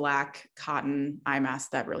like black cotton eye masks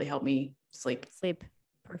that really help me sleep.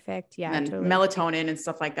 Perfect. Yeah. And totally. melatonin and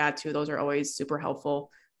stuff like that too. Those are always super helpful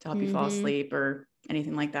to help you fall asleep or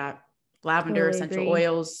anything like that. Lavender, essential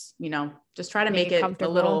oils, just try to make it a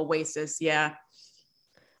little oasis. Yeah.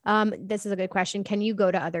 This is a good question. Can you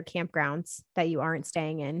go to other campgrounds that you aren't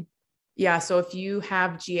staying in? Yeah. So if you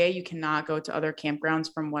have GA, you cannot go to other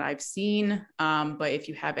campgrounds from what I've seen. But if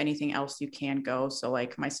you have anything else, you can go. So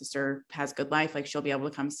like my sister has Good Life, like she'll be able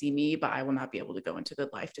to come see me, but I will not be able to go into Good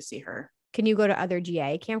Life to see her. Can you go to other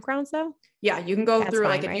GA campgrounds though? Yeah, you can go through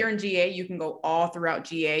like if you're in GA, you can go all throughout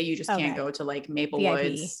GA. You just can't go to like Maple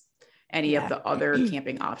Woods, any of the other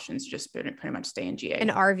camping options. Just pretty much stay in GA. An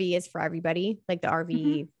RV is for everybody, like the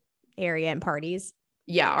RV area and parties.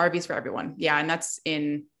 Yeah, RVs for everyone. Yeah, and that's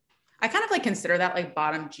I kind of like consider that like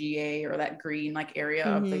bottom GA or that green like area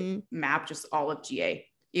of the map, just all of GA.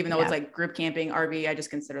 Even though it's like group camping, RV, I just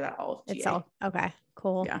consider that all of GA. It's all okay,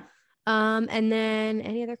 cool. Yeah. And then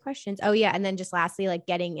any other questions? Oh yeah. And then just lastly, like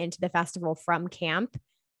getting into the festival from camp,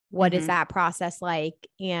 what is that process like?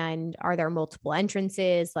 And are there multiple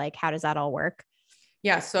entrances? Like, how does that all work?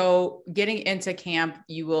 Yeah. So getting into camp,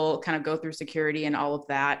 you will kind of go through security and all of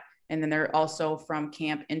that. And then there also from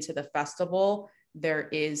camp into the festival, there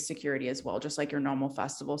is security as well, just like your normal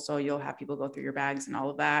festival. So you'll have people go through your bags and all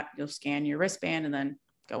of that. You'll scan your wristband and then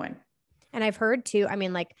go in. And I've heard too, I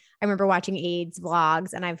mean, like I remember watching AIDS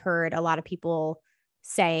vlogs and I've heard a lot of people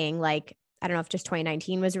saying like, I don't know if just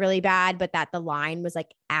 2019 was really bad, but that the line was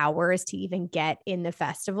like hours to even get in the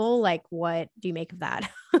festival. Like, what do you make of that?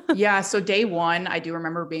 Yeah. So day one, I do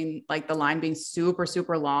remember being like the line being super,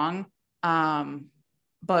 super long.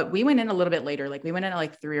 But we went in a little bit later. Like we went in at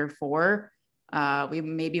like 3 or 4. We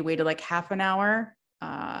maybe waited like half an hour.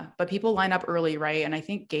 But people line up early, right? And I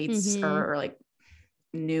think gates are like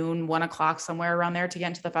noon, 1 o'clock, somewhere around there to get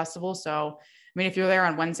into the festival. So, I mean, if you're there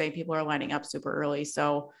on Wednesday, people are lining up super early.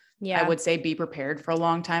 So I would say be prepared for a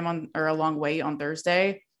long wait on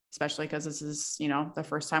Thursday, especially because this is, the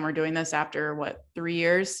first time we're doing this after 3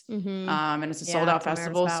 years. And it's a sold out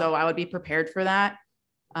festival. So I would be prepared for that.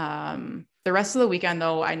 The rest of the weekend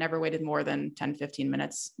though, I never waited more than 10, 15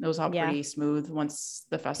 minutes. It was all pretty smooth once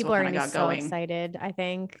the festival kind of got going. Excited, I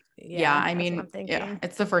think. I mean,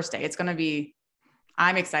 it's the first day. It's going to be,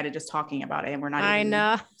 I'm excited just talking about it, and we're not even, I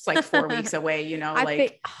know it's like 4 weeks away,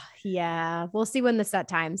 we'll see when the set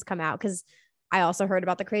times come out. Cause I also heard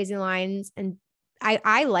about the crazy lines, and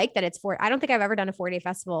I like that it's I don't think I've ever done a 4-day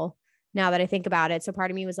festival now that I think about it. So part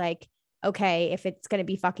of me was like, okay, if it's going to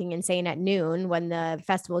be fucking insane at noon when the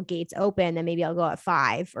festival gates open, then maybe I'll go at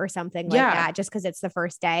 5 or something like that, just cause it's the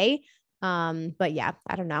first day. But yeah,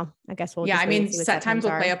 I don't know. I guess we'll. I mean, set times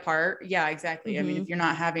will play a part. Yeah, exactly. I mean, if you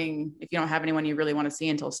don't have anyone you really want to see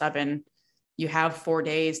until 7, you have 4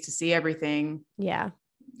 days to see everything. Yeah.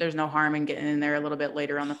 There's no harm in getting in there a little bit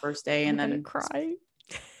later on the first day, and then cry.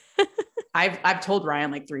 I've told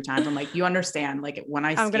Ryan like 3 times, I'm like, you understand, like when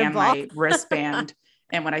I scan my wristband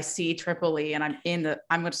and when I see Triple E and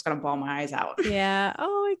I'm just going to bawl my eyes out. Yeah.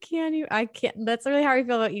 Oh, I can't, that's really how I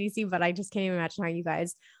feel about EDC, but I just can't even imagine how you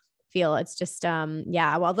guys feel. It's just,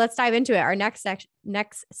 yeah, well, let's dive into it. Our next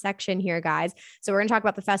section here, guys. So we're going to talk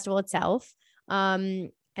about the festival itself,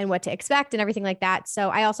 and what to expect and everything like that. So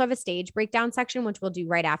I also have a stage breakdown section, which we'll do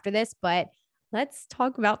right after this, but let's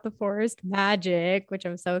talk about the Forest Magic, which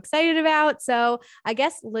I'm so excited about. So I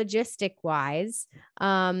guess logistic wise,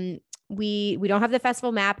 we don't have the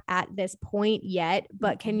festival map at this point yet,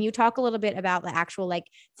 but can you talk a little bit about the actual like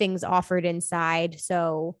things offered inside?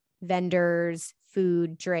 So vendors,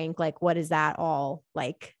 food, drink, like what is that all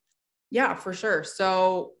like? Yeah, for sure.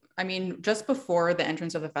 So, I mean, just before the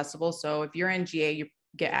entrance of the festival. So if you're in GA, you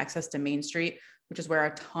get access to Main Street, which is where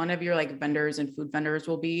a ton of your like vendors and food vendors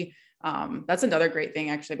will be. That's another great thing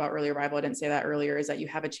actually about early arrival. I didn't say that earlier, is that you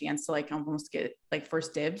have a chance to like almost get like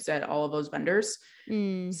first dibs at all of those vendors.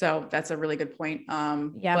 So that's a really good point.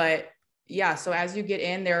 But yeah, so as you get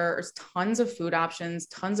in, there's tons of food options,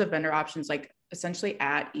 tons of vendor options, like essentially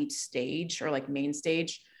at each stage or like main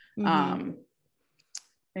stage.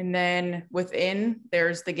 And then within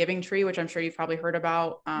there's the Giving Tree, which I'm sure you've probably heard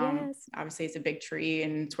about. Yes. Obviously it's a big tree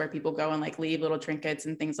and it's where people go and like leave little trinkets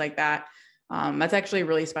and things like that. That's actually a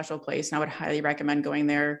really special place. And I would highly recommend going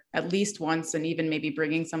there at least once and even maybe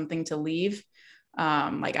bringing something to leave.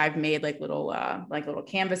 Like I've made like little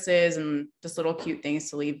canvases and just little cute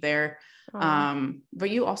things to leave there. But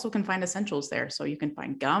you also can find essentials there. So you can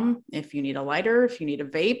find gum if you need a lighter, if you need a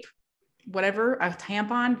vape, whatever, a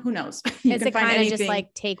tampon, who knows? You Is can it find kind of anything. just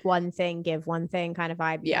like take one thing, give one thing kind of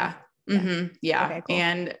vibe? Yeah. Yeah. Okay, cool.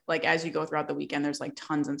 And like, as you go throughout the weekend, there's like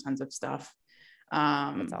tons and tons of stuff.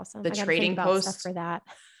 That's awesome. The trading post for that,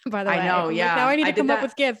 by the way. I know. Yeah. Like, now I need to come up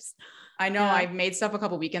with gifts. I know. I made stuff a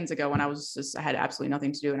couple weekends ago when I had absolutely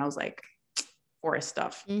nothing to do. And I was like, forest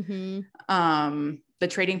stuff. The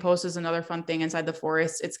trading post is another fun thing inside the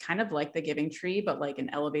forest. It's kind of like the Giving Tree, but like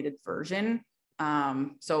an elevated version.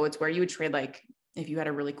 So it's where you would trade, like if you had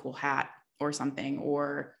a really cool hat or something,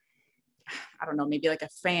 or I don't know, maybe like a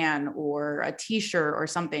fan or a t-shirt or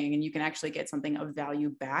something, and you can actually get something of value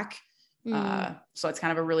back. So it's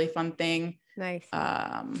kind of a really fun thing. Nice.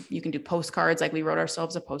 You can do postcards. Like we wrote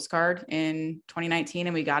ourselves a postcard in 2019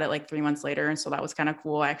 and we got it like 3 months later. And so that was kind of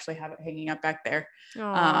cool. I actually have it hanging up back there.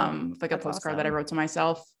 Like a postcard that I wrote to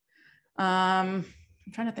myself. I'm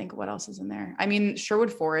trying to think what else is in there. I mean,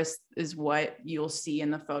 Sherwood Forest is what you'll see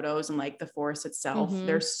in the photos, and like the forest itself,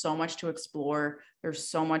 there's so much to explore. There's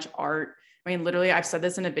so much art. I mean, literally, I've said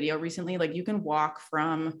this in a video recently, like you can walk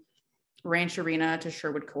from Ranch Arena to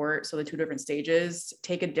Sherwood Court. So the 2 different stages,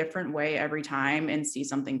 take a different way every time and see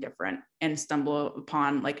something different and stumble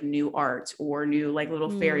upon like new art or new like little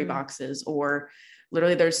fairy boxes, or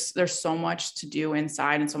literally there's so much to do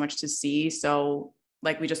inside and so much to see. So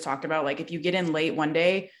like we just talked about, like if you get in late one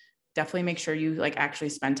day, definitely make sure you like actually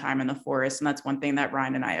spend time in the forest. And that's one thing that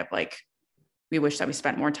Ryan and I have like, we wish that we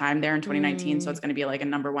spent more time there in 2019. So it's going to be like a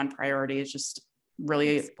number 1 priority, is just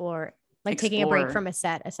really explore. Taking a break from a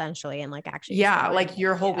set essentially, and like actually. Yeah. Like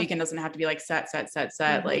your whole weekend doesn't have to be like set.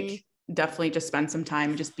 Like definitely just spend some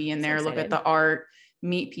time, just be in there, look at the art,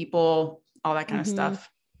 meet people, all that kind of stuff.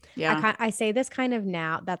 Yeah. I say this kind of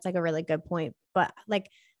now, that's like a really good point, but like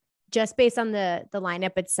just based on the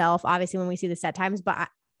lineup itself, obviously when we see the set times, but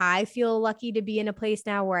I feel lucky to be in a place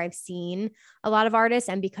now where I've seen a lot of artists.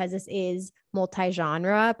 And because this is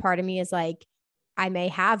multi-genre, part of me is like, I may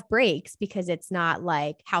have breaks because it's not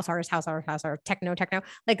like house artist, techno.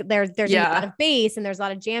 Like there's a lot of bass and there's a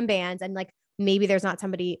lot of jam bands, and like maybe there's not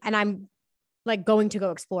somebody, and I'm like going to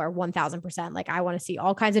go explore 1000%. Like I want to see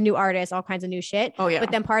all kinds of new artists, all kinds of new shit. Oh yeah.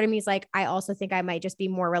 But then part of me is like, I also think I might just be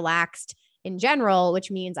more relaxed in general,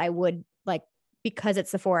 which means I would like, because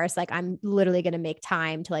it's the forest, like I'm literally going to make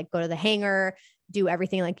time to like go to the hangar, do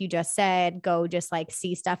everything like you just said, go just like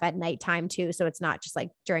see stuff at nighttime too. So it's not just like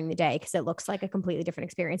during the day, because it looks like a completely different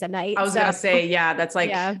experience at night. I was going to say, yeah, that's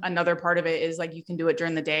like another part of it is like you can do it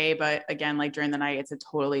during the day, but again, like during the night, it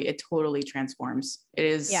totally transforms. It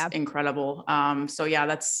is incredible. So yeah,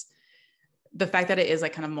 that's the fact that it is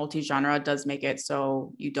like kind of multi-genre does make it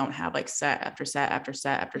so you don't have like set after set after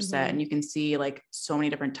set after set, and you can see like so many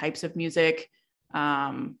different types of music.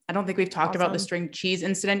 I don't think we've talked about the string cheese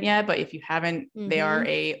incident yet, but if you haven't, they are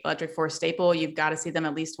a Electric Forest staple. You've got to see them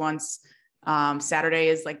at least once. Saturday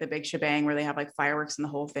is like the big shebang where they have like fireworks and the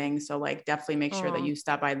whole thing. So like definitely make sure that you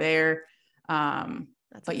stop by there.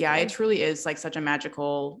 But yeah, it truly is like such a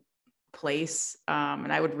magical place.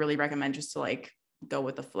 And I would really recommend just to like go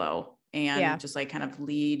with the flow and just like kind of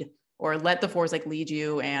lead or let the fours like lead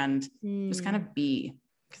you and just kind of be,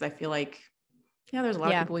 because I feel like, there's a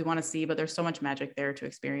lot of people we want to see, but there's so much magic there to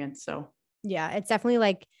experience. So yeah, it's definitely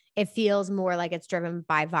like, it feels more like it's driven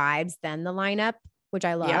by vibes than the lineup, which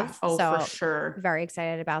I love. Yeah. Oh, so for sure. Very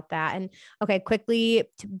excited about that. And okay, quickly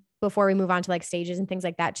before we move on to like stages and things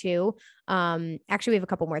like that too. Actually we have a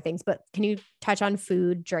couple more things, but can you touch on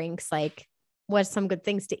food, drinks, like what's some good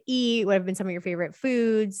things to eat? What have been some of your favorite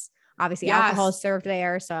foods? Obviously alcohol is served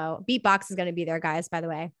there. So Beatbox is going to be there, guys, by the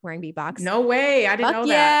way, wearing Beatbox. No way. I didn't know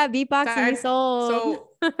that. Yeah. Beatbox is sold. So,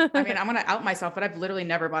 I mean, I'm going to out myself, but I've literally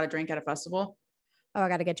never bought a drink at a festival. Oh, I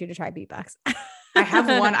got to get you to try Beatbox. I have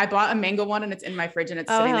one. I bought a mango one and it's in my fridge and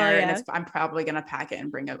it's sitting there and I'm probably going to pack it and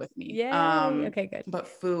bring it with me. Yeah. Okay, good. But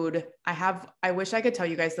food, I wish I could tell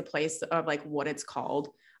you guys the place of like what it's called.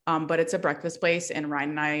 But it's a breakfast place and Ryan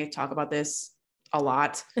and I talk about this a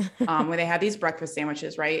lot. When they had these breakfast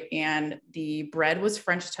sandwiches, right? And the bread was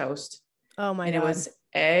French toast. Oh my God. And it was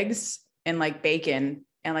eggs and like bacon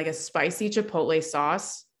and like a spicy chipotle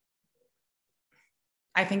sauce.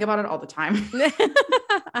 I think about it all the time.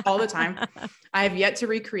 All the time. I have yet to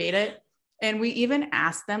recreate it. And we even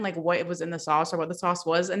asked them like what it was in the sauce or what the sauce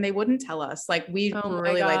was. And they wouldn't tell us. Like we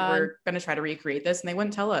really like, we're going to try to recreate this. And they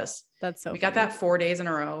wouldn't tell us. That's so we got that 4 days in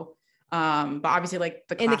a row. But obviously like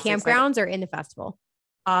the in the campgrounds or in the festival?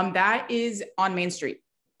 That is on Main Street.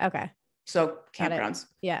 Okay. So campgrounds.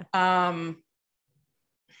 Yeah.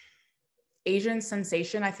 Asian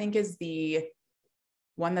Sensation, I think, is the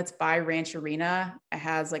one that's by Ranch Arena. It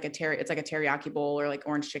has like it's like a teriyaki bowl or like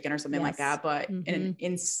orange chicken or something like that, but an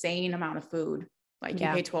insane amount of food. Like you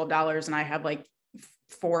pay $12 and I have like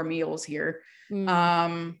 4 meals here.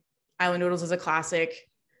 Island Noodles is a classic.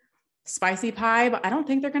 Spicy Pie, but I don't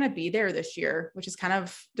think they're going to be there this year, which is kind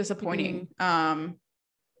of disappointing.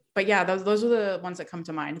 But yeah, those are the ones that come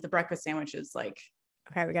to mind. The breakfast sandwiches, like,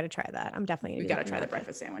 okay, we got to try that. I'm definitely, we got to try the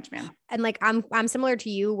breakfast sandwich, man. And like, I'm similar to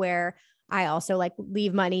you where I also like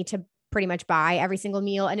leave money to pretty much buy every single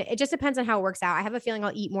meal. And it just depends on how it works out. I have a feeling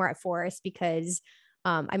I'll eat more at Forest because,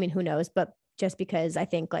 I mean, who knows, but just because I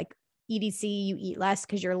think like EDC, you eat less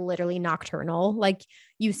because you're literally nocturnal. Like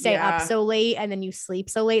you stay up so late and then you sleep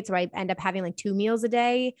so late. So I end up having like 2 meals a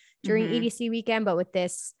day during EDC weekend. But with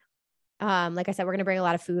this, like I said, we're going to bring a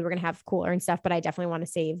lot of food. We're going to have cooler and stuff, but I definitely want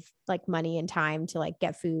to save like money and time to like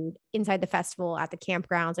get food inside the festival, at the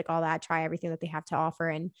campgrounds, like all that, try everything that they have to offer.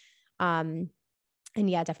 And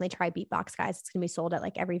yeah, definitely try Beatbox, guys. It's going to be sold at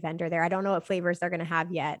like every vendor there. I don't know what flavors they're going to have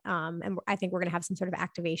yet. And I think we're going to have some sort of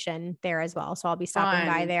activation there as well. So I'll be stopping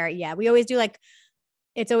by there. Yeah. We always do like,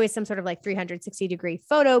 it's always some sort of like 360-degree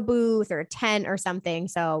photo booth or a tent or something.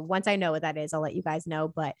 So once I know what that is, I'll let you guys know.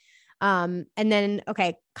 But, and then,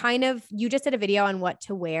 okay, kind of, you just did a video on what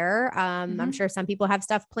to wear. I'm sure some people have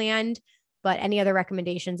stuff planned, but any other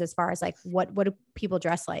recommendations as far as like, what do people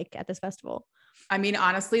dress like at this festival? I mean,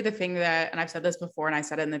 honestly, the thing that, and I've said this before and I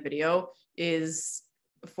said it in the video, is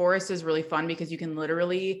Forest is really fun because you can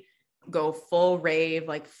literally go full rave,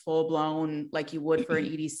 like full blown, like you would for an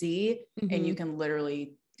EDC. And you can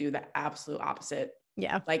literally do the absolute opposite.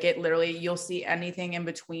 Yeah. Like it literally, you'll see anything in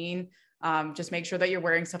between. Just make sure that you're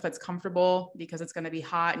wearing stuff that's comfortable because it's going to be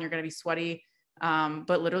hot and you're going to be sweaty.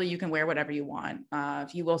 But literally you can wear whatever you want.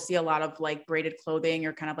 You will see a lot of like braided clothing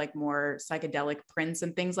or kind of like more psychedelic prints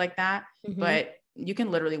and things like that, but you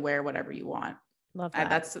can literally wear whatever you want. Love that.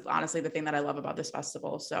 That's honestly the thing that I love about this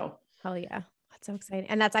festival. So hell yeah. That's so exciting.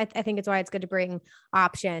 And that's, I think it's why it's good to bring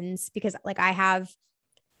options, because like I have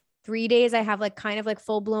 3 days, I have like kind of like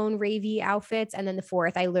full blown ravey outfits. And then the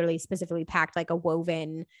 4th, I literally specifically packed like a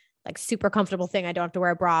woven, like super comfortable thing. I don't have to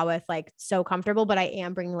wear a bra with, like so comfortable, but I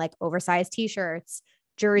am bringing like oversized t-shirts,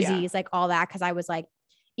 jerseys, like all that. Cause I was like,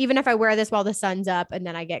 even if I wear this while the sun's up and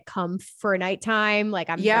then I get comf for nighttime, like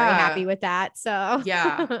I'm very happy with that. So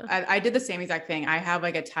yeah, I did the same exact thing. I have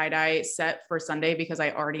like a tie-dye set for Sunday because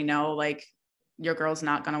I already know like your girl's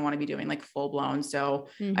not going to want to be doing like full blown. So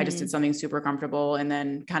I just did something super comfortable, and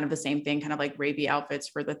then kind of the same thing, kind of like ravey outfits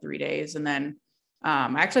for the 3 days. And then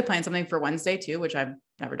I actually planned something for Wednesday too, which I've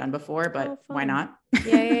never done before, but why not?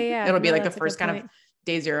 Yeah. It'll be like the first kind of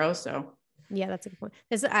day 0. So yeah, that's a good point.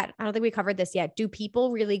 I don't think we covered this yet. Do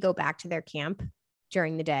people really go back to their camp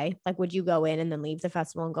during the day? Like, would you go in and then leave the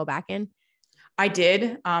festival and go back in? I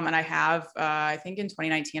did. And I have, I think in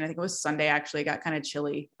 2019, I think it was Sunday, actually, it got kind of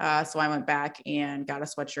chilly. So I went back and got a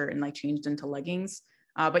sweatshirt and like changed into leggings.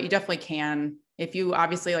 But you definitely can, if you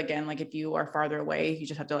obviously, again, like if you are farther away, you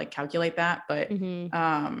just have to like calculate that. But we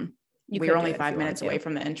were only 5 minutes away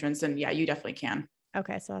from the entrance, and yeah, you definitely can.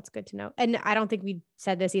 Okay. So that's good to know. And I don't think we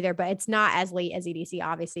said this either, but it's not as late as EDC,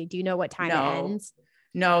 obviously. Do you know what time it ends?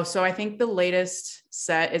 No. So I think the latest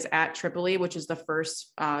set is at Tripoli, which is the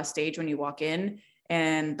first stage when you walk in.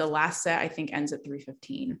 And the last set, I think, ends at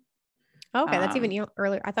 3:15. Okay, that's even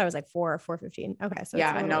earlier. I thought it was like 4 or 4:15. Okay, so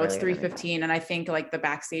yeah, no, it's 3:15, and I think like the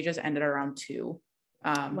backstages ended around 2.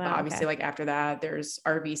 But obviously, like after that, there's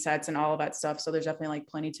RV sets and all of that stuff. So there's definitely like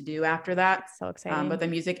plenty to do after that. So exciting. But the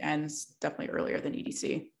music ends definitely earlier than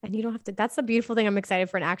EDC. And you don't have to. That's the beautiful thing. I'm excited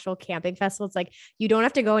for an actual camping festival. It's like you don't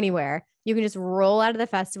have to go anywhere. You can just roll out of the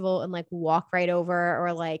festival and like walk right over,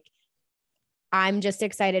 or like I'm just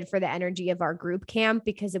excited for the energy of our group camp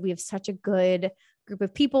because we have such a good group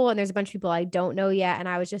of people and there's a bunch of people I don't know yet.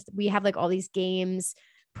 And we have like all these games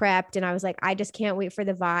prepped and I was like, I just can't wait for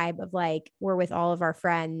the vibe of like, we're with all of our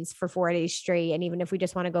friends for 4 days straight. And even if we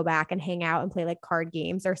just want to go back and hang out and play like card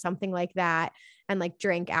games or something like that and like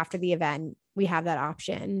drink after the event, we have that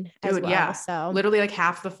option. Dude, as well. Yeah. So literally like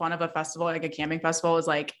half the fun of a festival, like a camping festival, is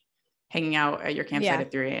like hanging out at your campsite at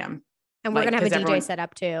 3 a.m. And we're going to have a DJ set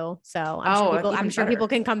up too. So I'm sure people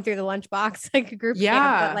can come through the lunchbox, like a group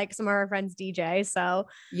camp, but like some of our friends DJ. So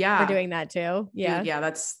we're doing that too. Yeah.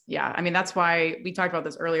 Dude, I mean, that's why we talked about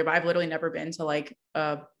this earlier, but I've literally never been to like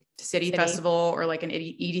a city festival or like an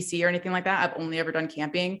EDC or anything like that. I've only ever done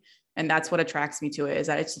camping. And that's what attracts me to it, is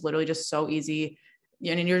that it's literally just so easy.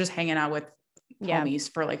 And you're just hanging out with homies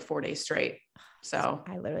for like 4 days straight. So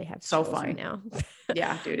I literally have so fun right now.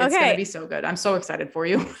 Yeah, dude, it's going to be so good. I'm so excited for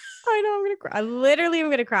you. I know I'm going to cry. I literally am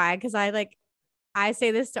going to cry because I say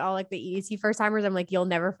this to all like the EDC first timers. I'm like, you'll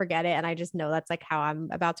never forget it. And I just know that's like how I'm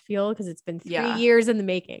about to feel because it's been 3 years in the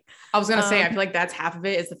making. I was going to say, I feel like that's half of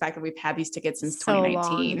it is the fact that we've had these tickets since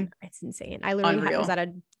 2019. Long. It's insane. I literally was at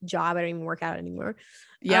a job. I don't even work out anymore.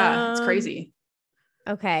 Yeah, it's crazy.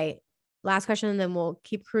 Okay. Last question, and then we'll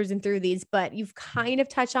keep cruising through these, but you've kind of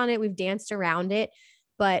touched on it. We've danced around it,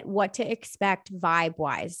 but what to expect vibe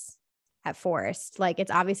wise at Forest? Like,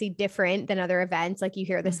 it's obviously different than other events. Like you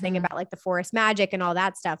hear this thing about like the Forest magic and all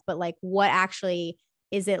that stuff, but like, what actually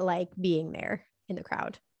is it like being there in the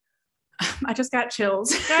crowd? I just got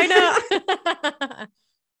chills. I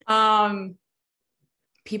know.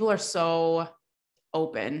 People are so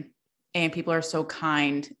open. And people are so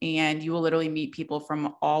kind, and you will literally meet people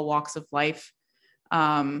from all walks of life.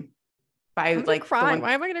 I'm like, why am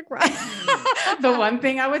I going to cry? The one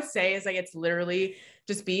thing I would say is like, it's literally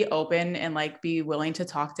just be open and like, be willing to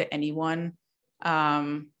talk to anyone.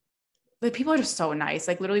 The people are just so nice.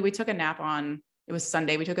 Like literally we took a nap it was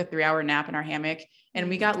Sunday. We took a 3-hour nap in our hammock and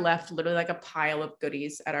we got left literally like a pile of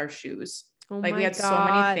goodies at our shoes. Like we had so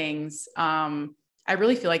many things. I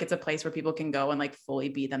really feel like it's a place where people can go and like fully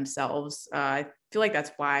be themselves. I feel like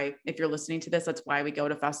that's why, if you're listening to this, that's why we go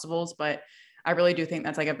to festivals. But I really do think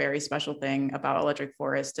that's like a very special thing about Electric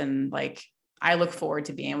Forest. And like, I look forward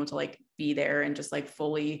to being able to like be there and just like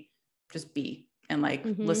fully just be and like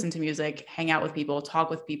listen to music, hang out with people,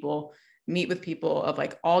 talk with people, meet with people of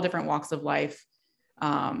like all different walks of life.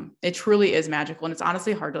 It truly is magical. And it's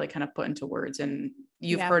honestly hard to like kind of put into words. And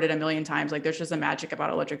you've heard it a million times. Like there's just a magic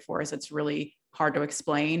about Electric Forest. It's really hard to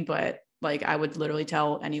explain, but like, I would literally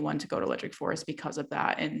tell anyone to go to Electric Forest because of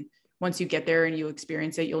that. And once you get there and you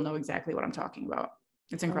experience it, you'll know exactly what I'm talking about.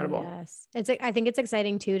 It's incredible. Yes. I think it's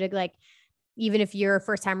exciting too, to like, even if you're a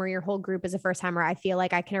first timer, your whole group is a first timer, I feel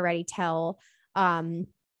like I can already tell,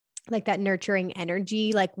 like that nurturing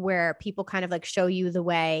energy, like where people kind of like show you the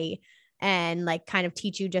way and like kind of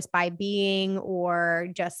teach you just by being, or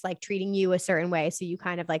just like treating you a certain way. So you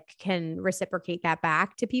kind of like can reciprocate that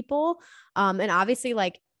back to people. And obviously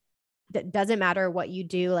like, that doesn't matter what you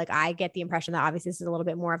do. Like I get the impression that obviously this is a little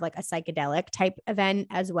bit more of like a psychedelic type event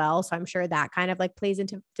as well. So I'm sure that kind of like plays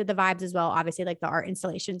into the vibes as well. Obviously like the art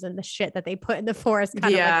installations and the shit that they put in the forest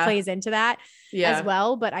kind of like plays into that as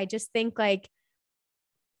well. But I just think like,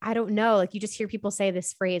 I don't know, like you just hear people say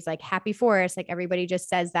this phrase, like happy forest, like everybody just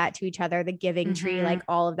says that to each other, the giving tree, like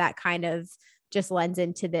all of that kind of just lends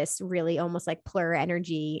into this really almost like plur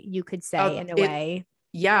energy, you could say in a way.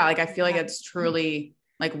 Yeah. Like, I feel like it's truly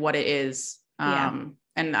like what it is. And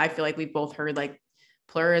I feel like we both heard like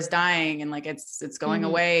plur is dying and like it's going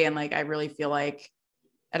away. And like, I really feel like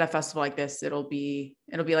at a festival like this, it'll be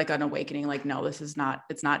like an awakening. Like, no, it's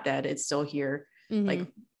not dead. It's still here. Like,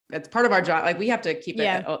 it's part of our job. Like we have to keep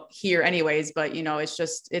it here anyways, but you know, it's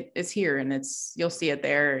just, it's here and you'll see it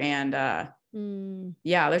there. And,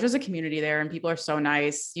 there's just a community there and people are so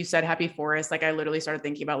nice. You said happy forest. Like I literally started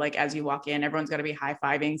thinking about like, as you walk in, everyone's got to be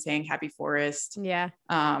high-fiving, saying happy forest. Yeah.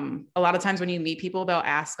 A lot of times when you meet people, they'll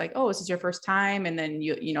ask like, oh, this is your first time. And then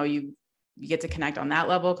you get to connect on that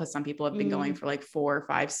level. Cause some people have been going for like 4,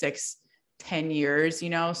 5, 6, 10 years, you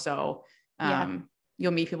know? So,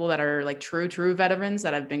 you'll meet people that are like true veterans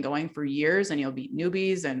that have been going for years, and you'll meet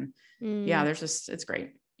newbies. And yeah, it's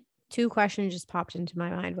great. 2 questions just popped into my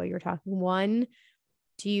mind while you were talking. 1,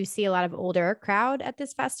 do you see a lot of older crowd at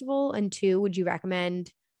this festival? And 2, would you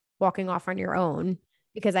recommend walking off on your own?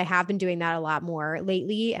 Because I have been doing that a lot more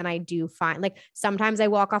lately. And I do find like sometimes I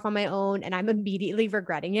walk off on my own and I'm immediately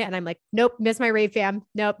regretting it. And I'm like, nope, miss my rave fam.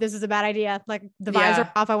 Nope, this is a bad idea. Like the vibes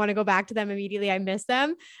are off. I want to go back to them immediately. I miss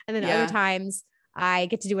them. And then other times I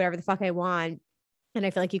get to do whatever the fuck I want. And I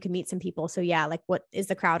feel like you can meet some people. So yeah, like what is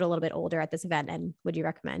the crowd a little bit older at this event? And would you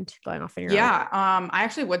recommend going off on your own? I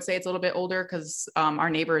actually would say it's a little bit older because our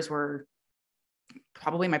neighbors were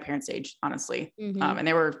probably my parents' age, honestly. And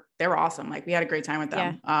they were awesome. Like we had a great time with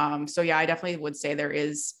them. So yeah, I definitely would say there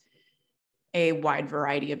is a wide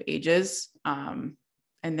variety of ages. And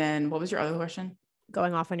then what was your other question?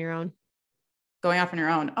 Going off on your own. Going off on your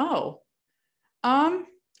own. Oh,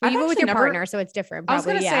 well, you go with your partner, so it's different. Probably. I was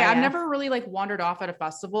going to say, I've never really like wandered off at a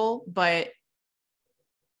festival, but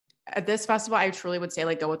at this festival, I truly would say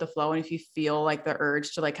like go with the flow. And if you feel like the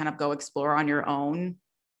urge to like kind of go explore on your own,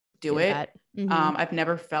 do it. I've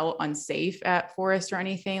never felt unsafe at Forest or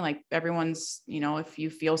anything. Like everyone's, you know, if you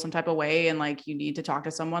feel some type of way and like you need to talk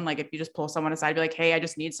to someone, like if you just pull someone aside, be like, hey, I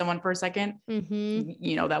just need someone for a second,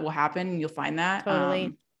 you know, that will happen. You'll find that.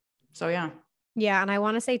 Totally. So yeah. Yeah. And I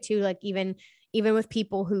want to say too, like even with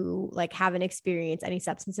people who like haven't experienced any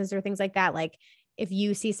substances or things like that, like if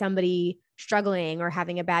you see somebody struggling or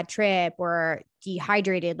having a bad trip or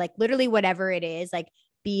dehydrated, like literally whatever it is, like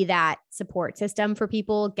be that support system for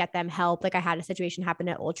people, get them help. Like I had a situation happen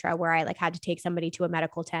at Ultra where I like had to take somebody to a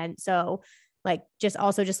medical tent. So like just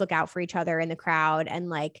look out for each other in the crowd and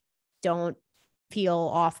like don't feel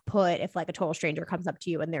off put if like a total stranger comes up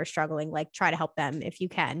to you and they're struggling, like try to help them if you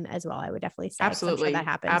can as well. I would definitely say absolutely sure that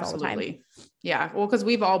happens absolutely all the time. Yeah, well, because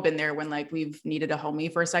we've all been there when like we've needed a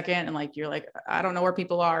homie for a second and like you're like, I don't know where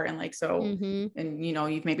people are, and like so and you know,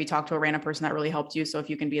 you've maybe talked to a random person that really helped you. So if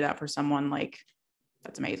you can be that for someone, like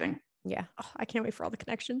that's amazing. Yeah. Oh, I can't wait for all the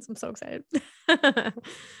connections. I'm so excited.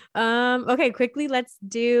 Okay, quickly, let's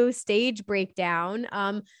do stage breakdown.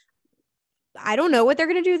 I don't know what they're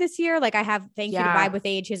going to do this year. Like I have Thank You to Vibe with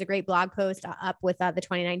Age. He has a great blog post up with the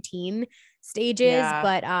 2019 stages,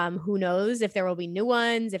 but who knows if there will be new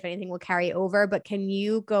ones, if anything will carry over. But can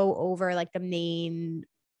you go over like the main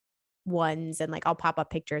ones and like I'll pop up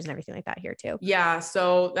pictures and everything like that here too? Yeah.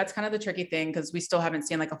 So that's kind of the tricky thing because we still haven't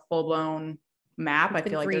seen like a full blown map. I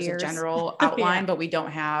feel like there's a general outline, but we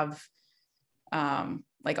don't have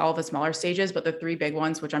like all the smaller stages, but the 3 big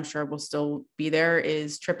ones, which I'm sure will still be there,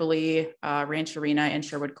 is Tripoli, Ranch Arena, and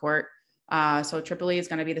Sherwood Court. So Tripoli is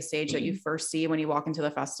going to be the stage that you first see when you walk into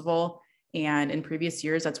the festival. And in previous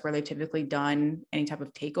years, that's where they've typically done any type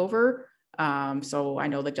of takeover. So I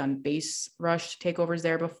know they've done Bass Rush takeovers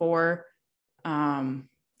there before. I'm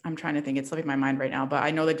trying to think, it's slipping my mind right now, but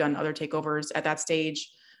I know they've done other takeovers at that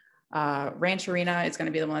stage. Ranch Arena is going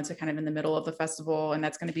to be the one that's kind of in the middle of the festival, and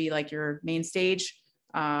that's going to be like your main stage.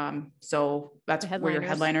 So that's where your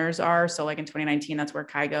headliners are. So like in 2019, that's where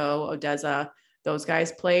Kygo, Odessa, those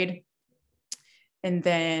guys played. And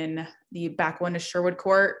then the back one is Sherwood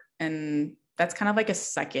Court, and that's kind of like a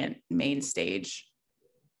second main stage,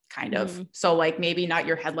 kind of. So like maybe not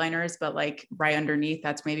your headliners, but like right underneath,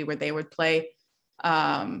 that's maybe where they would play.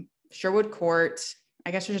 Sherwood Court, I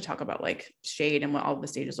guess we should talk about like shade and what all the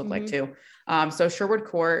stages look like too. So Sherwood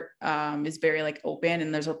Court is very like open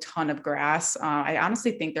and there's a ton of grass. I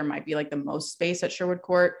honestly think there might be like the most space at Sherwood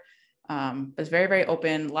Court. But it's very, very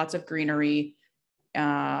open, lots of greenery.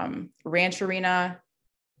 Ranch Arena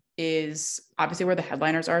is obviously where the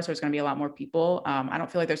headliners are. So there's going to be a lot more people. I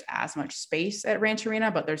don't feel like there's as much space at Ranch Arena,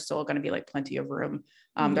 but there's still going to be like plenty of room.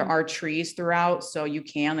 There are trees throughout. So you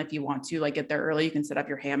can, if you want to like get there early, you can set up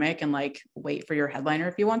your hammock and like wait for your headliner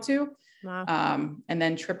if you want to. Wow. And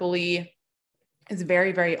then Tripoli is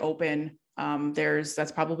very, very open.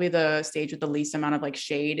 That's probably the stage with the least amount of like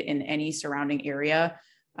shade in any surrounding area.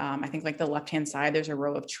 I think like the left-hand side, there's a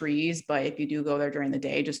row of trees, but if you do go there during the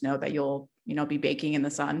day, just know that you'll, be baking in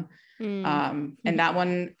the sun. And that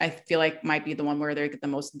one, I feel like might be the one where they get the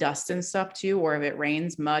most dust and stuff too, or if it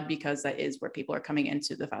rains, mud, because that is where people are coming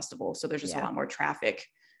into the festival. So there's just a lot more traffic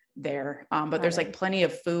there. But there's like plenty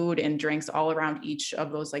of food and drinks all around each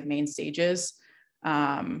of those like main stages.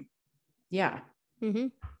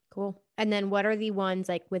 Cool. And then what are the ones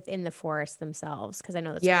like within the forest themselves? Cause I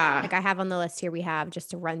know that's like I have on the list here, we have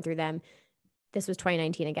just to run through them. This was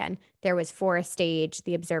 2019 again. There was Forest Stage,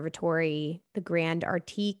 the Observatory, the Grand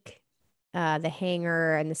Artique, the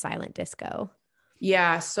Hangar, and the Silent Disco.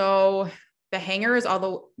 Yeah. So the Hangar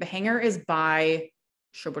is by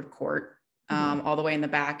Sherwood Court. all the way in the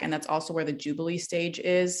back. And that's also where the Jubilee stage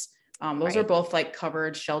is. Those are both like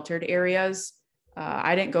covered, sheltered areas.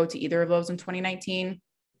 I didn't go to either of those in 2019.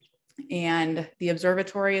 And the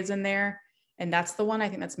observatory is in there. And that's the one I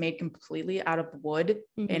think that's made completely out of wood.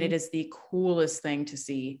 And it is the coolest thing to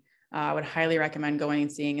see. I would highly recommend going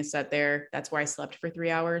and seeing a set there. That's where I slept for 3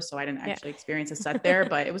 hours. So I didn't actually experience a set there,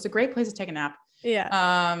 but it was a great place to take a nap. Yeah.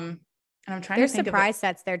 And I'm trying There's to think surprise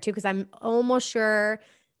sets there too, because I'm almost sure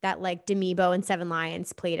that like Demibo and Seven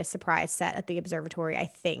Lions played a surprise set at the observatory, I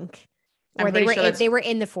think. Or they were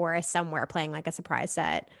in the forest somewhere playing like a surprise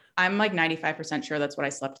set. I'm like 95% sure that's what I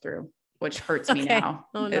slept through, which hurts me now.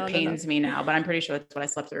 It pains me now, but I'm pretty sure that's what I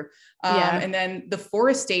slept through. And then the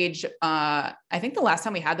forest stage, I think the last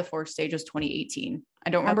time we had the forest stage was 2018. I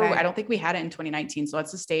don't remember. I don't think we had it in 2019. So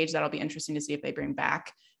that's a stage that'll be interesting to see if they bring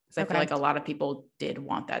back. Because I feel like a lot of people did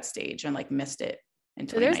want that stage and like missed it in 2019.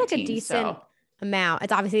 So there's like a decent amount.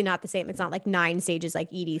 It's obviously not the same. It's not like 9 stages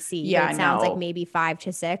like EDC. Yeah, it sounds like maybe 5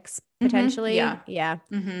 to 6 potentially. Yeah.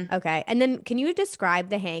 Okay. And then can you describe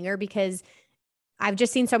the hangar? Because I've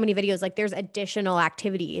just seen so many videos, like there's additional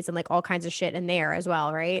activities and like all kinds of shit in there as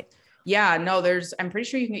well, right? Yeah, no, I'm pretty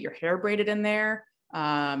sure you can get your hair braided in there.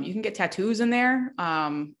 You can get tattoos in there.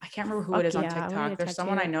 I can't remember who it is on TikTok. There's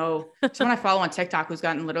someone I know, someone I follow on TikTok who's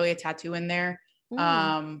gotten literally a tattoo in there. But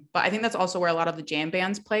I think that's also where a lot of the jam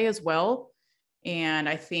bands play as well. And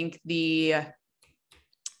I think the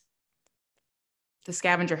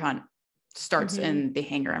scavenger hunt starts in the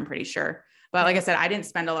hangar, I'm pretty sure. But like I said, I didn't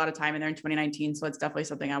spend a lot of time in there in 2019. So it's definitely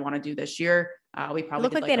something I want to do this year. We probably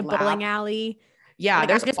look like they had a bowling alley. Yeah.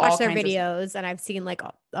 Like, I've just watched their videos and I've seen like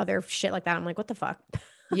other shit like that. I'm like, what the fuck?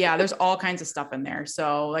 Yeah. There's all kinds of stuff in there.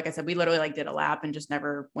 So like I said, we literally like did a lap and just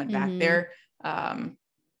never went back there.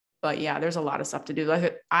 But yeah, there's a lot of stuff to do.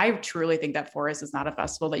 Like, I truly think that forest is not a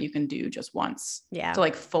festival that you can do just once to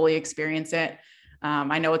like fully experience it.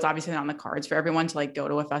 I know it's obviously not on the cards for everyone to like go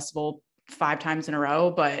to a festival 5 times in a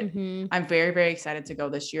row, but I'm very, very excited to go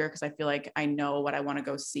this year because I feel like I know what I want to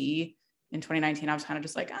go see. In 2019, I was kind of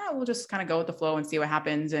just like, we'll just kind of go with the flow and see what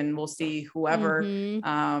happens and we'll see whoever.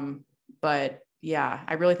 But yeah,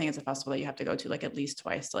 I really think it's a festival that you have to go to like at least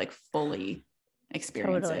twice to like fully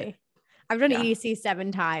experience it. I've done EDC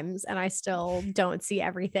 7 times and I still don't see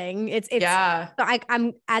everything. It's so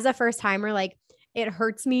I'm as a first timer, like it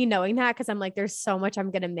hurts me knowing that because I'm like, there's so much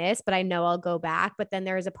I'm going to miss, but I know I'll go back. But then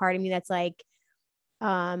there's a part of me that's like,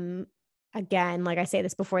 again, like I say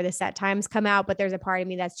this before the set times come out, but there's a part of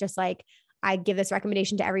me that's just like, I give this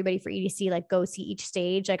recommendation to everybody for EDC, like go see each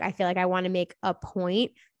stage. Like, I feel like I want to make a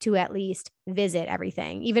point to at least visit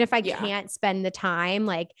everything. Even if I can't spend the time,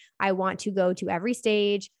 like I want to go to every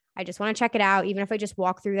stage. I just want to check it out. Even if I just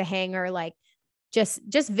walk through the hangar, like just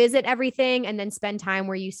visit everything and then spend time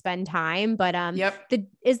where you spend time. But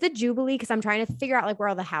is the Jubilee, because I'm trying to figure out like where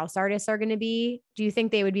all the house artists are going to be. Do you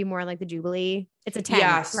think they would be more like the Jubilee? It's a tent,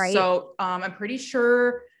 right? So I'm pretty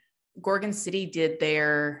sure Gorgon City did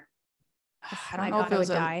their, I don't know if it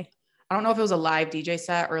was a live DJ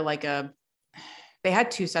set or like they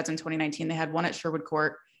had 2 sets in 2019. They had one at Sherwood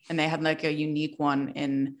Court and they had like a unique one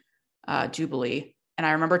in Jubilee. And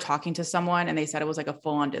I remember talking to someone and they said it was like a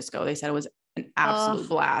full on disco. They said it was an absolute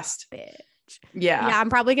blast. Bitch. Yeah. I'm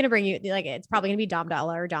probably going to bring you, like, it's probably going to be Dom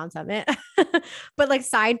Dollar or John Summit, but like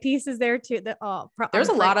side pieces there too. There's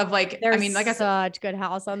a lot of like, I mean, like I said, such good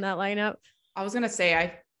house on that lineup. I was going to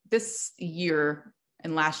say this year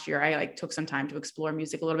and last year, I like took some time to explore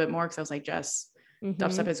music a little bit more. Cause I was like,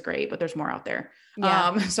 dubstep is great, but there's more out there.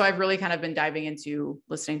 So I've really kind of been diving into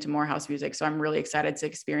listening to more house music. So I'm really excited to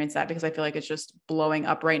experience that because I feel like it's just blowing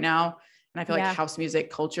up right now. And I feel like house music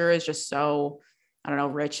culture is just so, I don't know,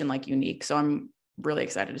 rich and like unique. So I'm really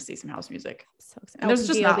excited to see some house music. So excited. And there's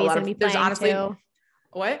just not a lot of, there's honestly,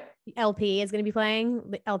 what? LP is going to be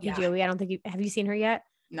playing. LP Joey. I don't think have you seen her yet?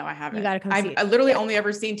 No, I haven't. You got to come see. I literally only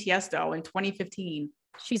ever seen Tiesto in 2015.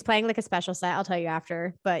 She's playing like a special set. I'll tell you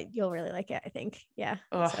after, but you'll really like it, I think. Yeah.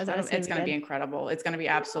 So it's going to be incredible. It's going to be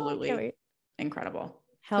absolutely incredible.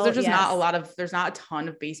 Because there's just there's not a ton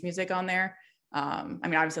of bass music on there. I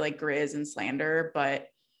mean, obviously like Grizz and Slander, but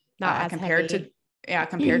not compared to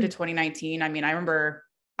 2019. I mean, I remember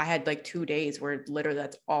I had like 2 days where literally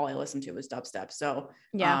that's all I listened to was dubstep. So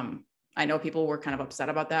I know people were kind of upset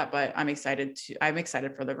about that, but I'm excited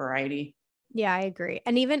for the variety. Yeah, I agree.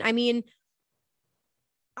 And even, I mean,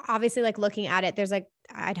 obviously like looking at it, there's like,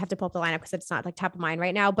 I'd have to pull up the lineup because it's not like top of mind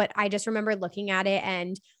right now, but I just remember looking at it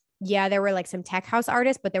and there were like some tech house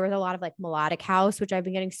artists, but there was a lot of like melodic house, which I've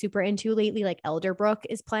been getting super into lately. Like Elderbrook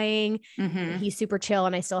is playing. He's super chill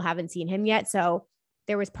and I still haven't seen him yet. So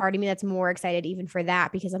there was part of me that's more excited even for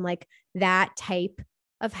that, because I'm like, that type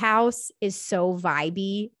of house is so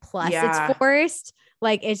vibey. Plus it's forest.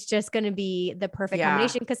 Like it's just going to be the perfect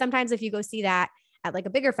combination. Because sometimes if you go see that at like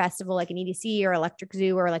a bigger festival, like an EDC or Electric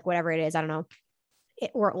Zoo or like whatever it is, I don't know,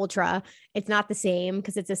 or Ultra, it's not the same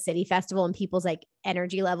because it's a city festival and people's like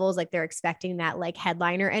energy levels, like they're expecting that like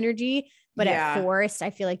headliner energy. But at Forest, I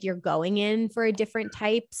feel like you're going in for a different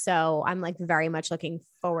type. So I'm like very much looking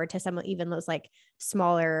forward to some, even those like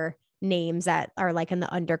smaller names that are like in the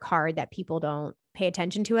undercard that people don't pay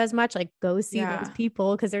attention to as much. Like go see those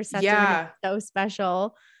people because their sets are so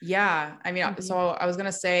special. Yeah. I mean, so I was going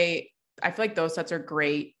to say, I feel like those sets are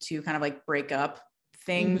great to kind of like break up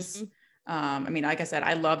things. I mean, like I said,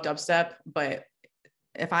 I love dubstep, but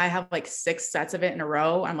if I have like 6 sets of it in a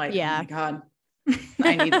row, I'm like, oh my God,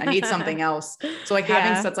 I need something else. So like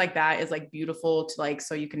having sets like that is like beautiful to like,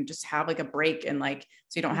 so you can just have like a break and like,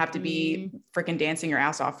 so you don't have to be freaking dancing your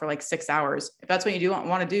ass off for like 6 hours. If that's what you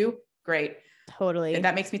want to do, great. Totally. And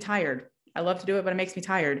that makes me tired. I love to do it, but it makes me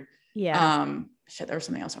tired. Yeah. Shit, there was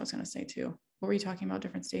something else I was going to say too. What were you talking about?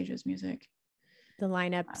 Different stages, music, the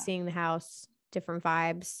lineup, seeing the house, different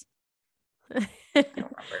vibes.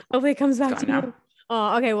 Hopefully it comes back to you.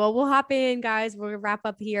 Oh, okay. Well, we'll hop in, guys. We'll wrap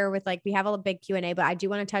up here with like, we have a big Q&A, but I do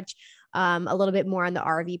want to touch a little bit more on the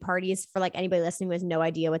RV parties for like anybody listening who has no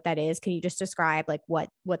idea what that is. Can you just describe like what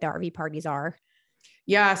the RV parties are?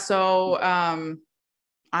 Yeah. So,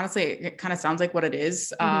 honestly, it kind of sounds like what it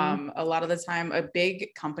is. A lot of the time, a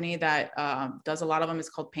big company that does a lot of them is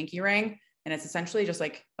called Pinky Ring. And it's essentially just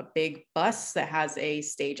like a big bus that has a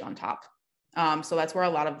stage on top. So that's where a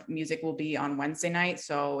lot of music will be on Wednesday night.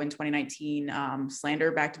 So in 2019,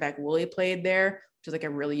 Slander Back-to-Back Woolly played there, which is like a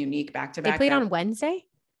really unique back-to-back. They played on Wednesday?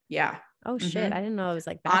 Yeah. Oh shit. I didn't know it was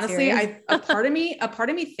like that. Honestly, a part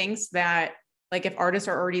of me thinks that like if artists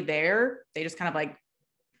are already there, they just kind of like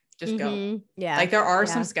just go. Yeah. Like there are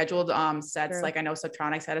some scheduled sets. True. Like I know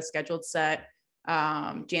Subtronics had a scheduled set.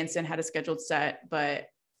 Jansen had a scheduled set, but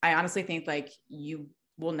I honestly think like you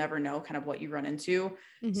will never know kind of what you run into.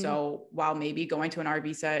 So while maybe going to an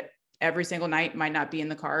RV set every single night might not be in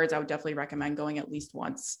the cards, I would definitely recommend going at least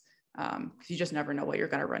once. Because you just never know what you're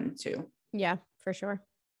going to run into. Yeah, for sure.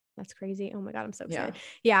 That's crazy. Oh my God. I'm so excited.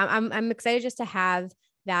 Yeah. I'm excited just to have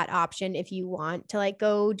that option. If you want to like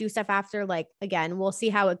go do stuff after, like, again, we'll see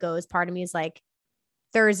how it goes. Part of me is like,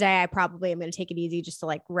 Thursday, I probably am going to take it easy just to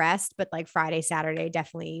like rest, but like Friday, Saturday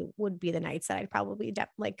definitely would be the nights that I'd probably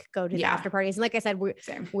like go to the after parties. And like I said,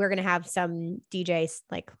 we're going to have some DJs,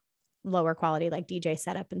 like lower quality, like DJ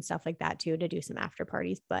setup and stuff like that too, to do some after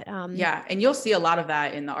parties. But yeah. And you'll see a lot of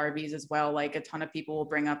that in the RVs as well. Like a ton of people will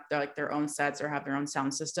bring up their own sets or have their own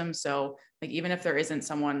sound system. So like, even if there isn't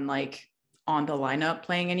someone like on the lineup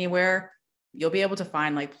playing anywhere, you'll be able to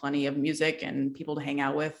find like plenty of music and people to hang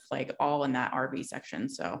out with, like all in that RV section.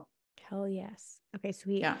 So hell yes. Okay,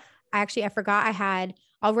 sweet. Yeah. I forgot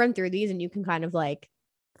I'll run through these and you can kind of like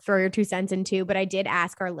throw your 2 cents in too, but I did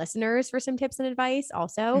ask our listeners for some tips and advice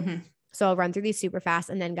also. So I'll run through these super fast.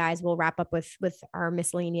 And then guys, we'll wrap up with our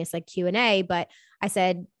miscellaneous like Q&A. But I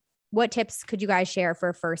said, what tips could you guys share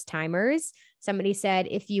for first timers? Somebody said,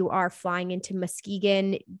 if you are flying into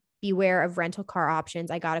Muskegon, beware of rental car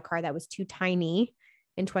options. I got a car that was too tiny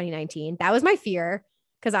in 2019. That was my fear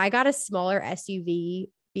because I got a smaller SUV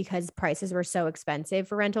because prices were so expensive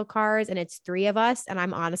for rental cars and it's 3 of us. And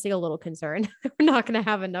I'm honestly a little concerned. We're not going to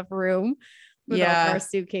have enough room with all our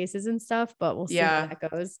suitcases and stuff, but we'll see how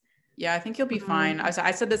that goes. Yeah, I think you'll be fine.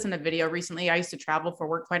 I said this in a video recently. I used to travel for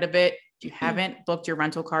work quite a bit. If you haven't booked your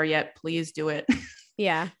rental car yet, please do it.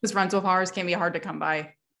 Yeah. Because rental cars can be hard to come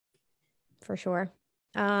by. For sure.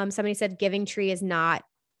 Somebody said Giving Tree is not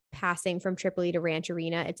passing from Tripoli to Ranch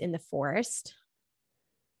Arena. It's in the forest.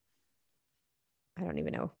 I don't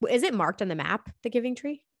even know. Is it marked on the map, the Giving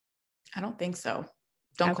Tree? I don't think so.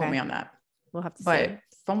 Don't quote me on that. We'll have to see. But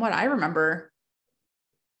from what I remember,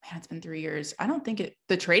 man, it's been 3 years. I don't think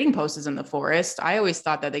the Trading Post is in the forest. I always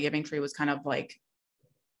thought that the Giving Tree was kind of like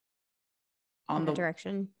on the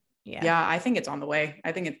direction. Yeah, I think it's on the way.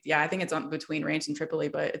 I think it's on between Ranch and Tripoli,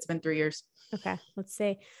 but it's been 3 years. Okay, let's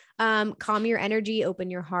see. Calm your energy,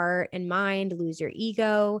 open your heart and mind, lose your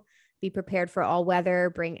ego, be prepared for all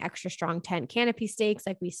weather, bring extra strong tent canopy stakes,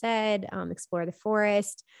 like we said, explore the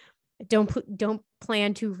forest. Don't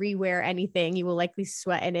plan to rewear anything. You will likely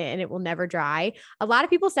sweat in it and it will never dry. A lot of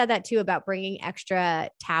people said that too about bringing extra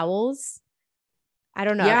towels. I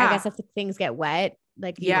don't know. I guess if things get wet,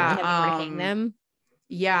 like you don't have anywhere to hang them.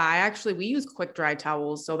 Yeah, we use quick dry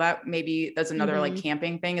towels. So that's another like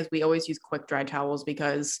camping thing is we always use quick dry towels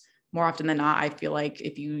because more often than not, I feel like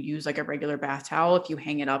if you use like a regular bath towel, if you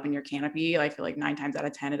hang it up in your canopy, I feel like 9 times out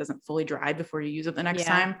of 10, it doesn't fully dry before you use it the next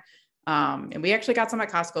time. And we actually got some at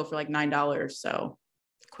Costco for like $9. So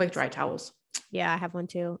quick dry towels. Yeah, I have one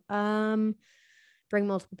too. Bring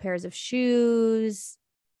multiple pairs of shoes,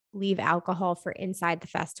 leave alcohol for inside the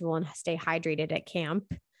festival, and stay hydrated at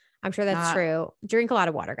camp. I'm sure that's true. Drink a lot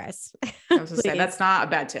of water, guys. I was gonna say that's not a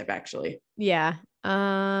bad tip, actually. Yeah.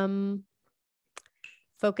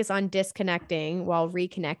 Focus on disconnecting while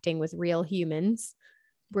reconnecting with real humans.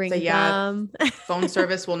 Phone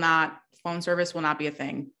service will not be a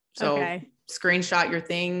thing. So screenshot your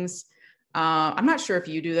things. I'm not sure if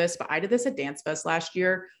you do this, but I did this at Dance Fest last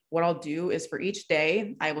year. What I'll do is for each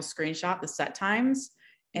day, I will screenshot the set times.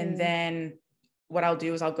 And then what I'll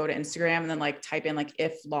do is I'll go to Instagram and then like type in like,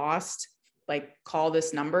 if lost, like call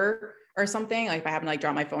this number or something. Like if I happen to like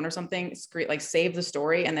drop my phone or something, like save the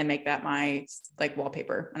story and then make that my like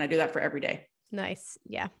wallpaper. And I do that for every day. Nice.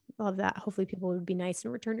 Yeah. Love that. Hopefully people would be nice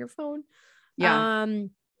and return your phone. Yeah.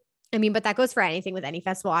 I mean, but that goes for anything with any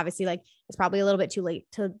festival. Obviously, like it's probably a little bit too late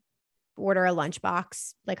to order a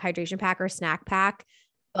lunchbox, like hydration pack or snack pack.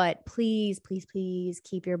 But please, please, please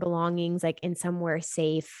keep your belongings like in somewhere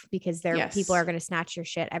safe because people are going to snatch your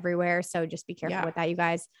shit everywhere. So just be careful with that, you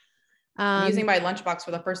guys. I'm using my lunchbox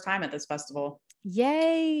for the first time at this festival.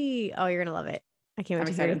 Yay. Oh, you're going to love it. I can't wait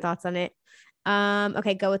to hear your thoughts on it.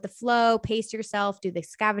 Okay. Go with the flow, pace yourself, do the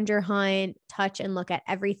scavenger hunt, touch and look at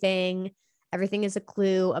everything. Everything is a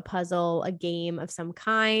clue, a puzzle, a game of some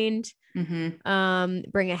kind. Mm-hmm.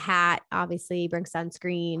 Bring a hat, obviously bring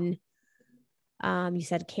sunscreen. You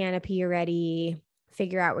said canopy already.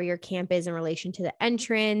 Figure out where your camp is in relation to the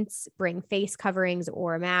entrance. Bring face coverings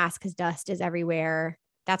or a mask because dust is everywhere.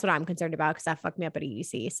 That's what I'm concerned about because that fucked me up at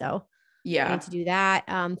EDC. So I need to do that.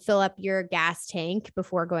 Fill up your gas tank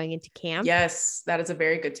before going into camp. Yes, that is a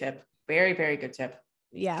very good tip. Very, very good tip.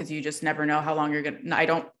 Yeah. Because you just never know how long you're going to, I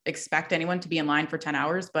don't expect anyone to be in line for 10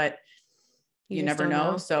 hours, but you never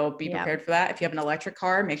know. So be prepared for that. If you have an electric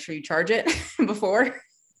car, make sure you charge it before.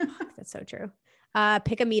 That's so true.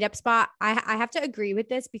 Pick a meetup spot. I have to agree with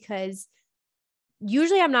this because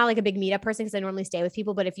usually I'm not like a big meetup person because I normally stay with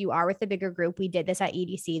people. But if you are with a bigger group, we did this at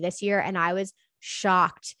EDC this year and I was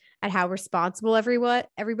shocked at how responsible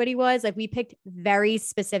everybody was. Like we picked very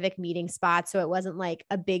specific meeting spots. So it wasn't like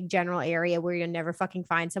a big general area where you'll never fucking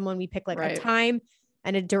find someone. We picked like a time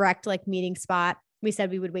and a direct like meeting spot. We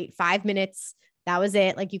said we would wait 5 minutes. That was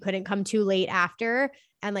it. Like you couldn't come too late after.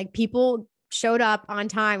 And like people showed up on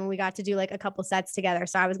time and we got to do like a couple sets together.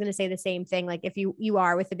 So I was going to say the same thing. Like if you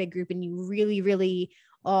are with a big group and you really, really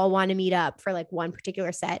all want to meet up for like one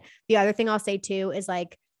particular set. The other thing I'll say too is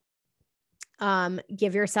like,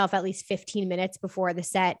 give yourself at least 15 minutes before the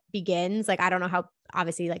set begins. Like, I don't know how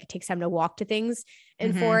obviously like it takes time to walk to things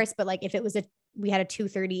in Forest, but like if it was we had a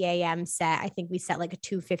 2:30 a.m. set, I think we set like a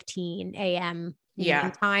 2:15 a.m.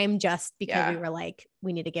 time just because we were like,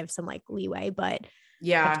 we need to give some like leeway, but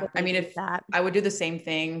I mean, if I would do the same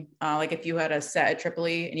thing, like if you had a set at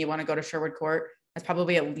Tripoli and you want to go to Sherwood Court, that's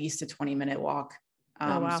probably at least a 20-minute walk.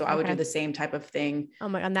 So I would do the same type of thing. Oh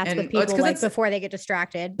my God. And that's what people like before they get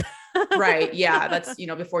distracted. Right. Yeah. That's,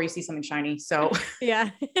 before you see something shiny. So yeah.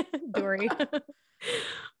 Dory.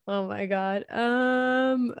 Oh my God.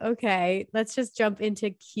 Okay. Let's just jump into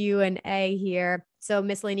Q&A here. So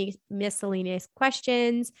miscellaneous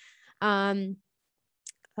questions.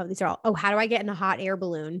 These are all, how do I get in a hot air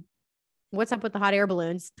balloon? What's up with the hot air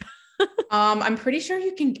balloons? I'm pretty sure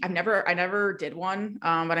you can, I never did one.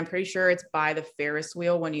 But I'm pretty sure it's by the Ferris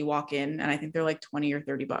wheel when you walk in. And I think they're like $20 or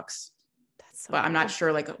 $30. That's so but I'm not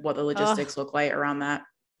sure like what the logistics look like around that.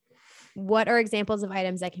 What are examples of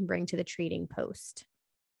items I can bring to the trading post?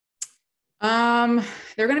 They're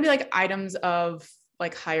going to be like items of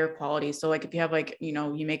like higher quality. So like if you have like,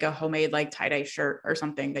 you make a homemade like tie-dye shirt or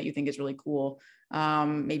something that you think is really cool.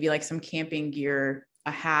 Maybe like some camping gear,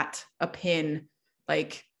 a hat, a pin,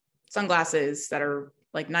 like sunglasses that are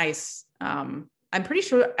like nice. I'm pretty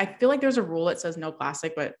sure, I feel like there's a rule that says no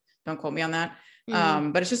plastic, but don't quote me on that.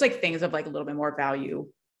 But it's just like things of like a little bit more value.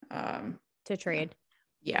 To trade.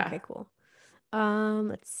 Yeah. Okay, cool.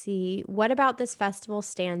 Let's see. What about this festival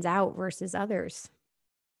stands out versus others?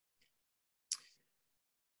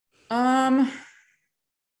 The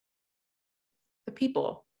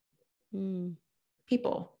people.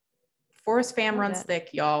 People. Forest fam runs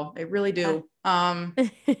thick, y'all. They really do.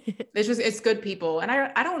 It's good people. And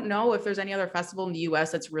I don't know if there's any other festival in the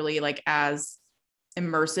US that's really like as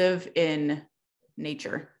immersive in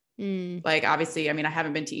nature. Like obviously, I mean, I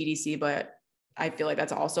haven't been to EDC, but I feel like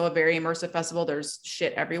that's also a very immersive festival. There's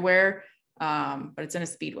shit everywhere. But it's in a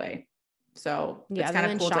speedway. So it's kind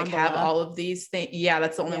of cool to like have all of these things. Yeah,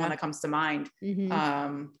 that's the only one that comes to mind.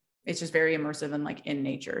 It's just very immersive and like in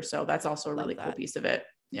nature. So that's also a really cool piece of it.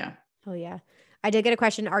 Yeah. Oh yeah. I did get a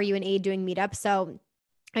question. Are you an aide doing meetups? So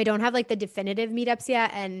I don't have like the definitive meetups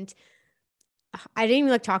yet. And I didn't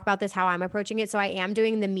even like talk about this, how I'm approaching it. So I am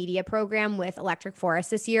doing the media program with Electric Forest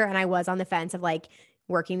this year. And I was on the fence of like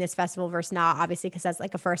working this festival versus not, obviously, because that's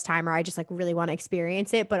like a first timer. I just like really want to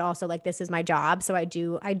experience it, but also like this is my job. So I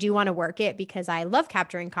do want to work it because I love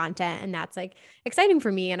capturing content and that's like exciting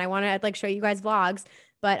for me. And I want to like show you guys vlogs.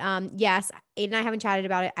 But yes, Aiden and I haven't chatted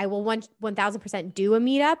about it. I will 1000% do a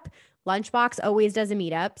meetup. Lunchbox always does a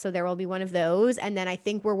meetup, so there will be one of those. And then I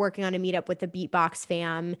think we're working on a meetup with the Beatbox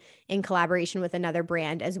fam in collaboration with another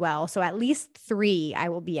brand as well. So at least 3 I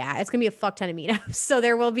will be at. It's going to be a fuck ton of meetups. So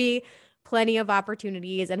there will be plenty of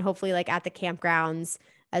opportunities and hopefully like at the campgrounds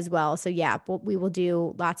as well. So yeah, we will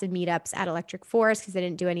do lots of meetups at Electric Forest because I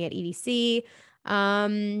didn't do any at EDC.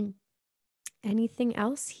 Anything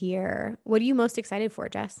else here? What are you most excited for,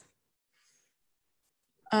 Jess?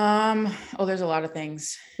 There's a lot of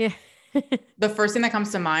things. Yeah. The first thing that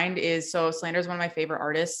comes to mind is, so Slander is one of my favorite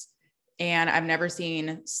artists and I've never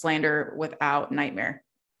seen Slander without Nightmare.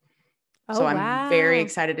 So I'm very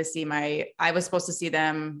excited to see I was supposed to see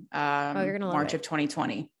them March of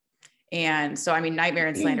 2020. And so, I mean, Nightmare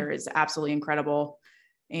and Slander is absolutely incredible.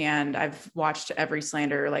 And I've watched every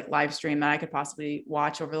Slander like live stream that I could possibly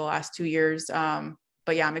watch over the last 2 years.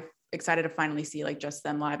 But yeah, I'm excited to finally see like just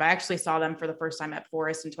them live. I actually saw them for the first time at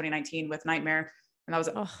Forest in 2019 with Nightmare. And that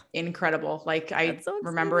was incredible. Like I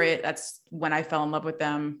remember it. That's when I fell in love with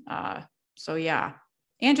them. So yeah.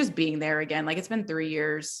 And just being there again, like it's been 3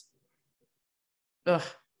 years. Ugh.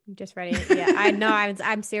 I'm just ready. Yeah, I know.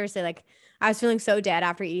 I'm seriously like, I was feeling so dead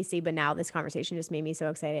after EDC, but now this conversation just made me so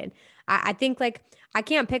excited. I think like I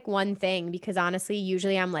can't pick one thing because honestly,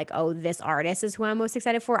 usually I'm like, oh, this artist is who I'm most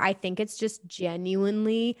excited for. I think it's just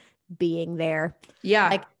genuinely being there. Yeah.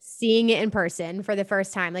 Like seeing it in person for the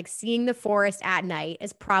first time, like seeing the Forest at night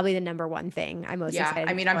is probably the number one thing I'm most excited for.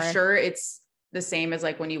 I mean, I'm sure it's the same as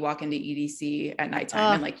like when you walk into EDC at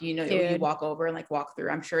nighttime and like, you walk over and like walk through.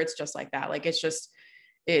 I'm sure it's just like that. Like, it's just,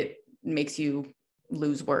 it makes you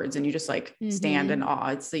lose words and you just like stand in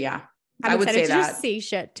awe. It's I would say that. Just see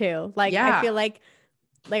shit too. Like, I feel like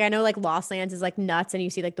I know like Lost Lands is like nuts and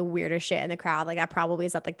you see like the weirdest shit in the crowd. Like that probably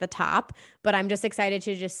is at like the top, but I'm just excited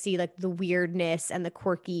to just see like the weirdness and the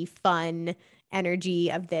quirky, fun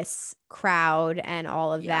energy of this crowd and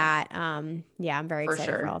all of that. I'm very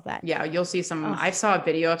excited for all of that. Yeah. You'll see some, I saw a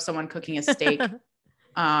video of someone cooking a steak in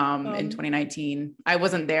 2019. I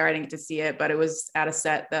wasn't there. I didn't get to see it, but it was at a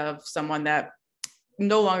set of someone that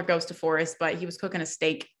no longer goes to Forest, but he was cooking a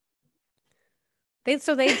steak. They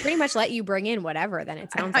pretty much let you bring in whatever, then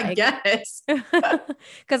it sounds like. I guess.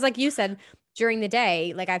 Because like you said, during the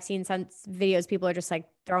day, like I've seen some videos, people are just like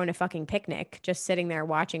throwing a fucking picnic, just sitting there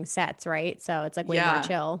watching sets, right? So it's like way more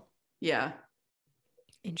chill. Yeah.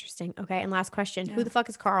 Interesting. Okay. And last question. Who the fuck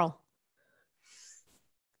is Carl?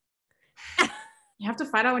 You have to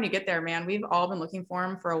find out when you get there, man. We've all been looking for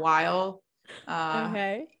him for a while.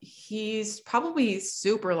 Okay. He's probably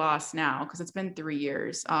super lost now because it's been 3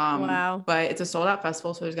 years. Wow. But it's a sold out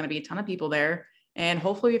festival, so there's going to be a ton of people there, and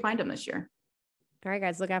hopefully we find him this year. All right,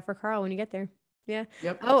 guys, look out for Carl when you get there. Yeah.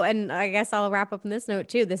 Yep. Oh, and I guess I'll wrap up on this note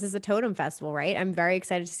too. This is a totem festival, right? I'm very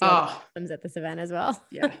excited to see all the totems at this event as well.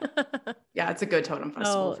 Yeah. It's a good totem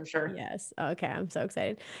festival for sure. Yes. Okay. I'm so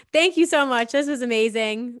excited. Thank you so much. This was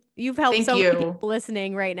amazing. You've helped many people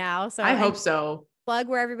listening right now. So I hope so. Plug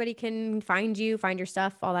where everybody can find you, find your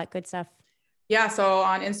stuff, all that good stuff. Yeah. So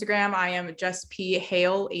on Instagram, I am Jess P.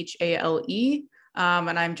 Hale, Hale.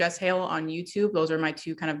 And I'm Jess Hale on YouTube. Those are my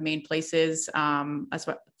 2 kind of main places. That's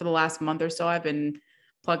what for the last month or so, I've been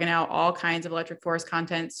plugging out all kinds of Electric Forest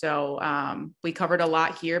content. So we covered a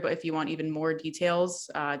lot here, but if you want even more details,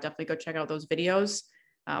 definitely go check out those videos.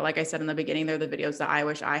 Like I said in the beginning, they're the videos that I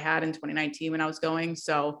wish I had in 2019 when I was going.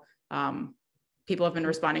 So people have been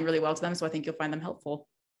responding really well to them. So I think you'll find them helpful.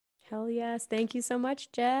 Hell yes. Thank you so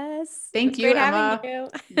much, Jess. Thank you, Emma. Having you.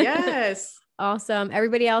 Yes. Awesome.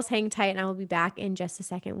 Everybody else hang tight and I will be back in just a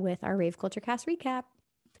second with our Rave Culture Cast recap.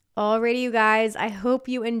 Alrighty, you guys. I hope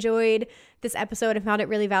you enjoyed this episode and found it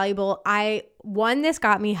really valuable. This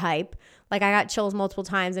got me hype. Like I got chills multiple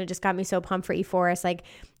times and it just got me so pumped for eForest. Like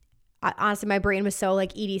honestly, my brain was so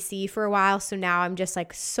like EDC for a while. So now I'm just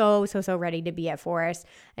like so ready to be at Forest.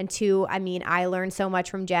 And 2, I mean, I learned so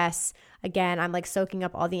much from Jess. Again, I'm like soaking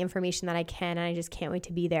up all the information that I can and I just can't wait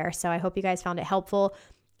to be there. So I hope you guys found it helpful.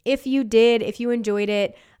 If you did, if you enjoyed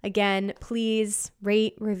it, again, please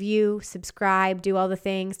rate, review, subscribe, do all the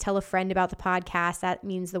things, tell a friend about the podcast. That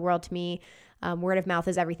means the world to me. Word of mouth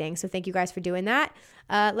is everything. So thank you guys for doing that.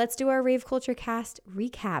 Let's do our Rave Culture Cast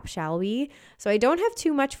recap, shall we? So I don't have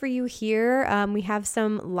too much for you here. We have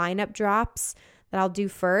some lineup drops that I'll do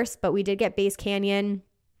first, but we did get Bass Canyon.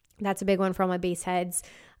 That's a big one for all my bass heads.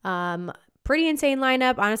 Pretty insane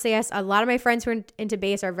lineup. Honestly, yes, a lot of my friends who are into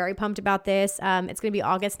bass are very pumped about this. It's going to be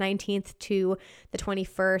August 19th to the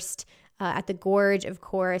 21st at the Gorge, of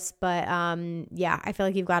course. But yeah, I feel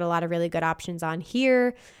like you've got a lot of really good options on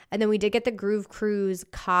here. And then we did get the Groove Cruise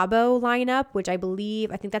Cabo lineup, which I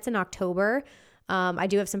think that's in October. I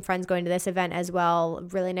do have some friends going to this event as well.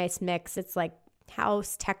 Really nice mix. It's like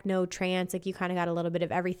house, techno, trance. Like you kind of got a little bit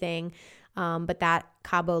of everything. But that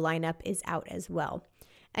Cabo lineup is out as well.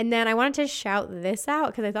 And then I wanted to shout this out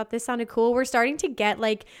because I thought this sounded cool. We're starting to get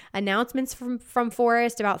like announcements from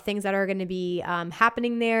Forest about things that are going to be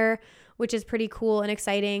happening there, which is pretty cool and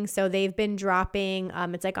exciting. So they've been dropping,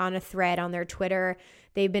 it's like on a thread on their Twitter.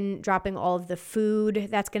 They've been dropping all of the food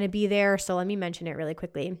that's going to be there. So let me mention it really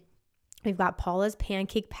quickly. We've got Paula's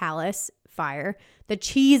Pancake Palace, fire. The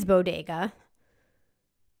Cheese Bodega,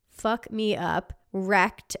 fuck me up.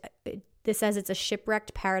 Wrecked. This says it's a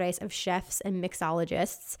shipwrecked paradise of chefs and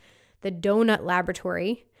mixologists. The Donut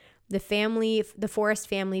Laboratory, the Forest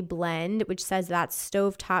Family Blend, which says that's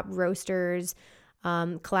stovetop roasters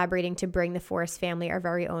collaborating to bring the Forest family our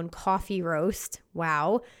very own coffee roast.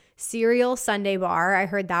 Wow. Cereal Sunday Bar. I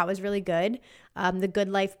heard that was really good. The Good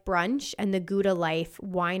Life Brunch and the Gouda Life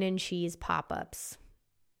wine and cheese pop-ups.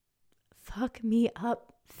 Fuck me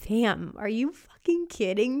up, fam. Are you fucking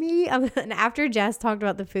kidding me? And after Jess talked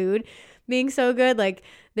about the food being so good, like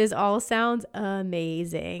this all sounds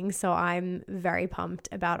amazing. So I'm very pumped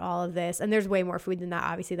about all of this. And there's way more food than that.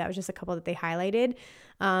 Obviously, that was just a couple that they highlighted.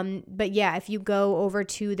 But yeah, if you go over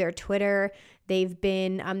to their Twitter, they've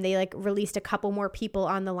been, they like released a couple more people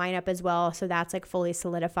on the lineup as well. So that's like fully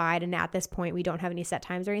solidified. And at this point, we don't have any set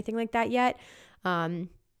times or anything like that yet.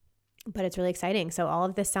 But it's really exciting. So all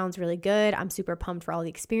of this sounds really good. I'm super pumped for all the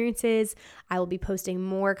experiences. I will be posting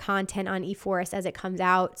more content on eForest as it comes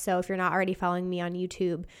out. So if you're not already following me on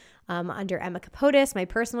YouTube, under Emma Capotis, my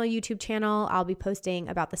personal YouTube channel, I'll be posting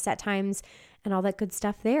about the set times and all that good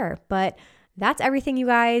stuff there. But that's everything, you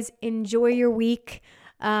guys. Enjoy your week.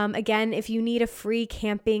 Again, if you need a free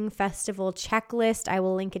camping festival checklist, I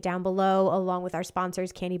will link it down below along with our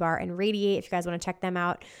sponsors, Candy Bar and Radiate, if you guys want to check them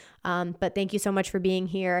out. But thank you so much for being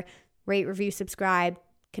here. Rate, review, subscribe,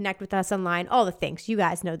 connect with us online, all the things. You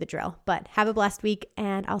guys know the drill. But have a blessed week,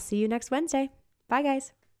 and I'll see you next Wednesday. Bye,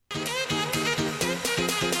 guys.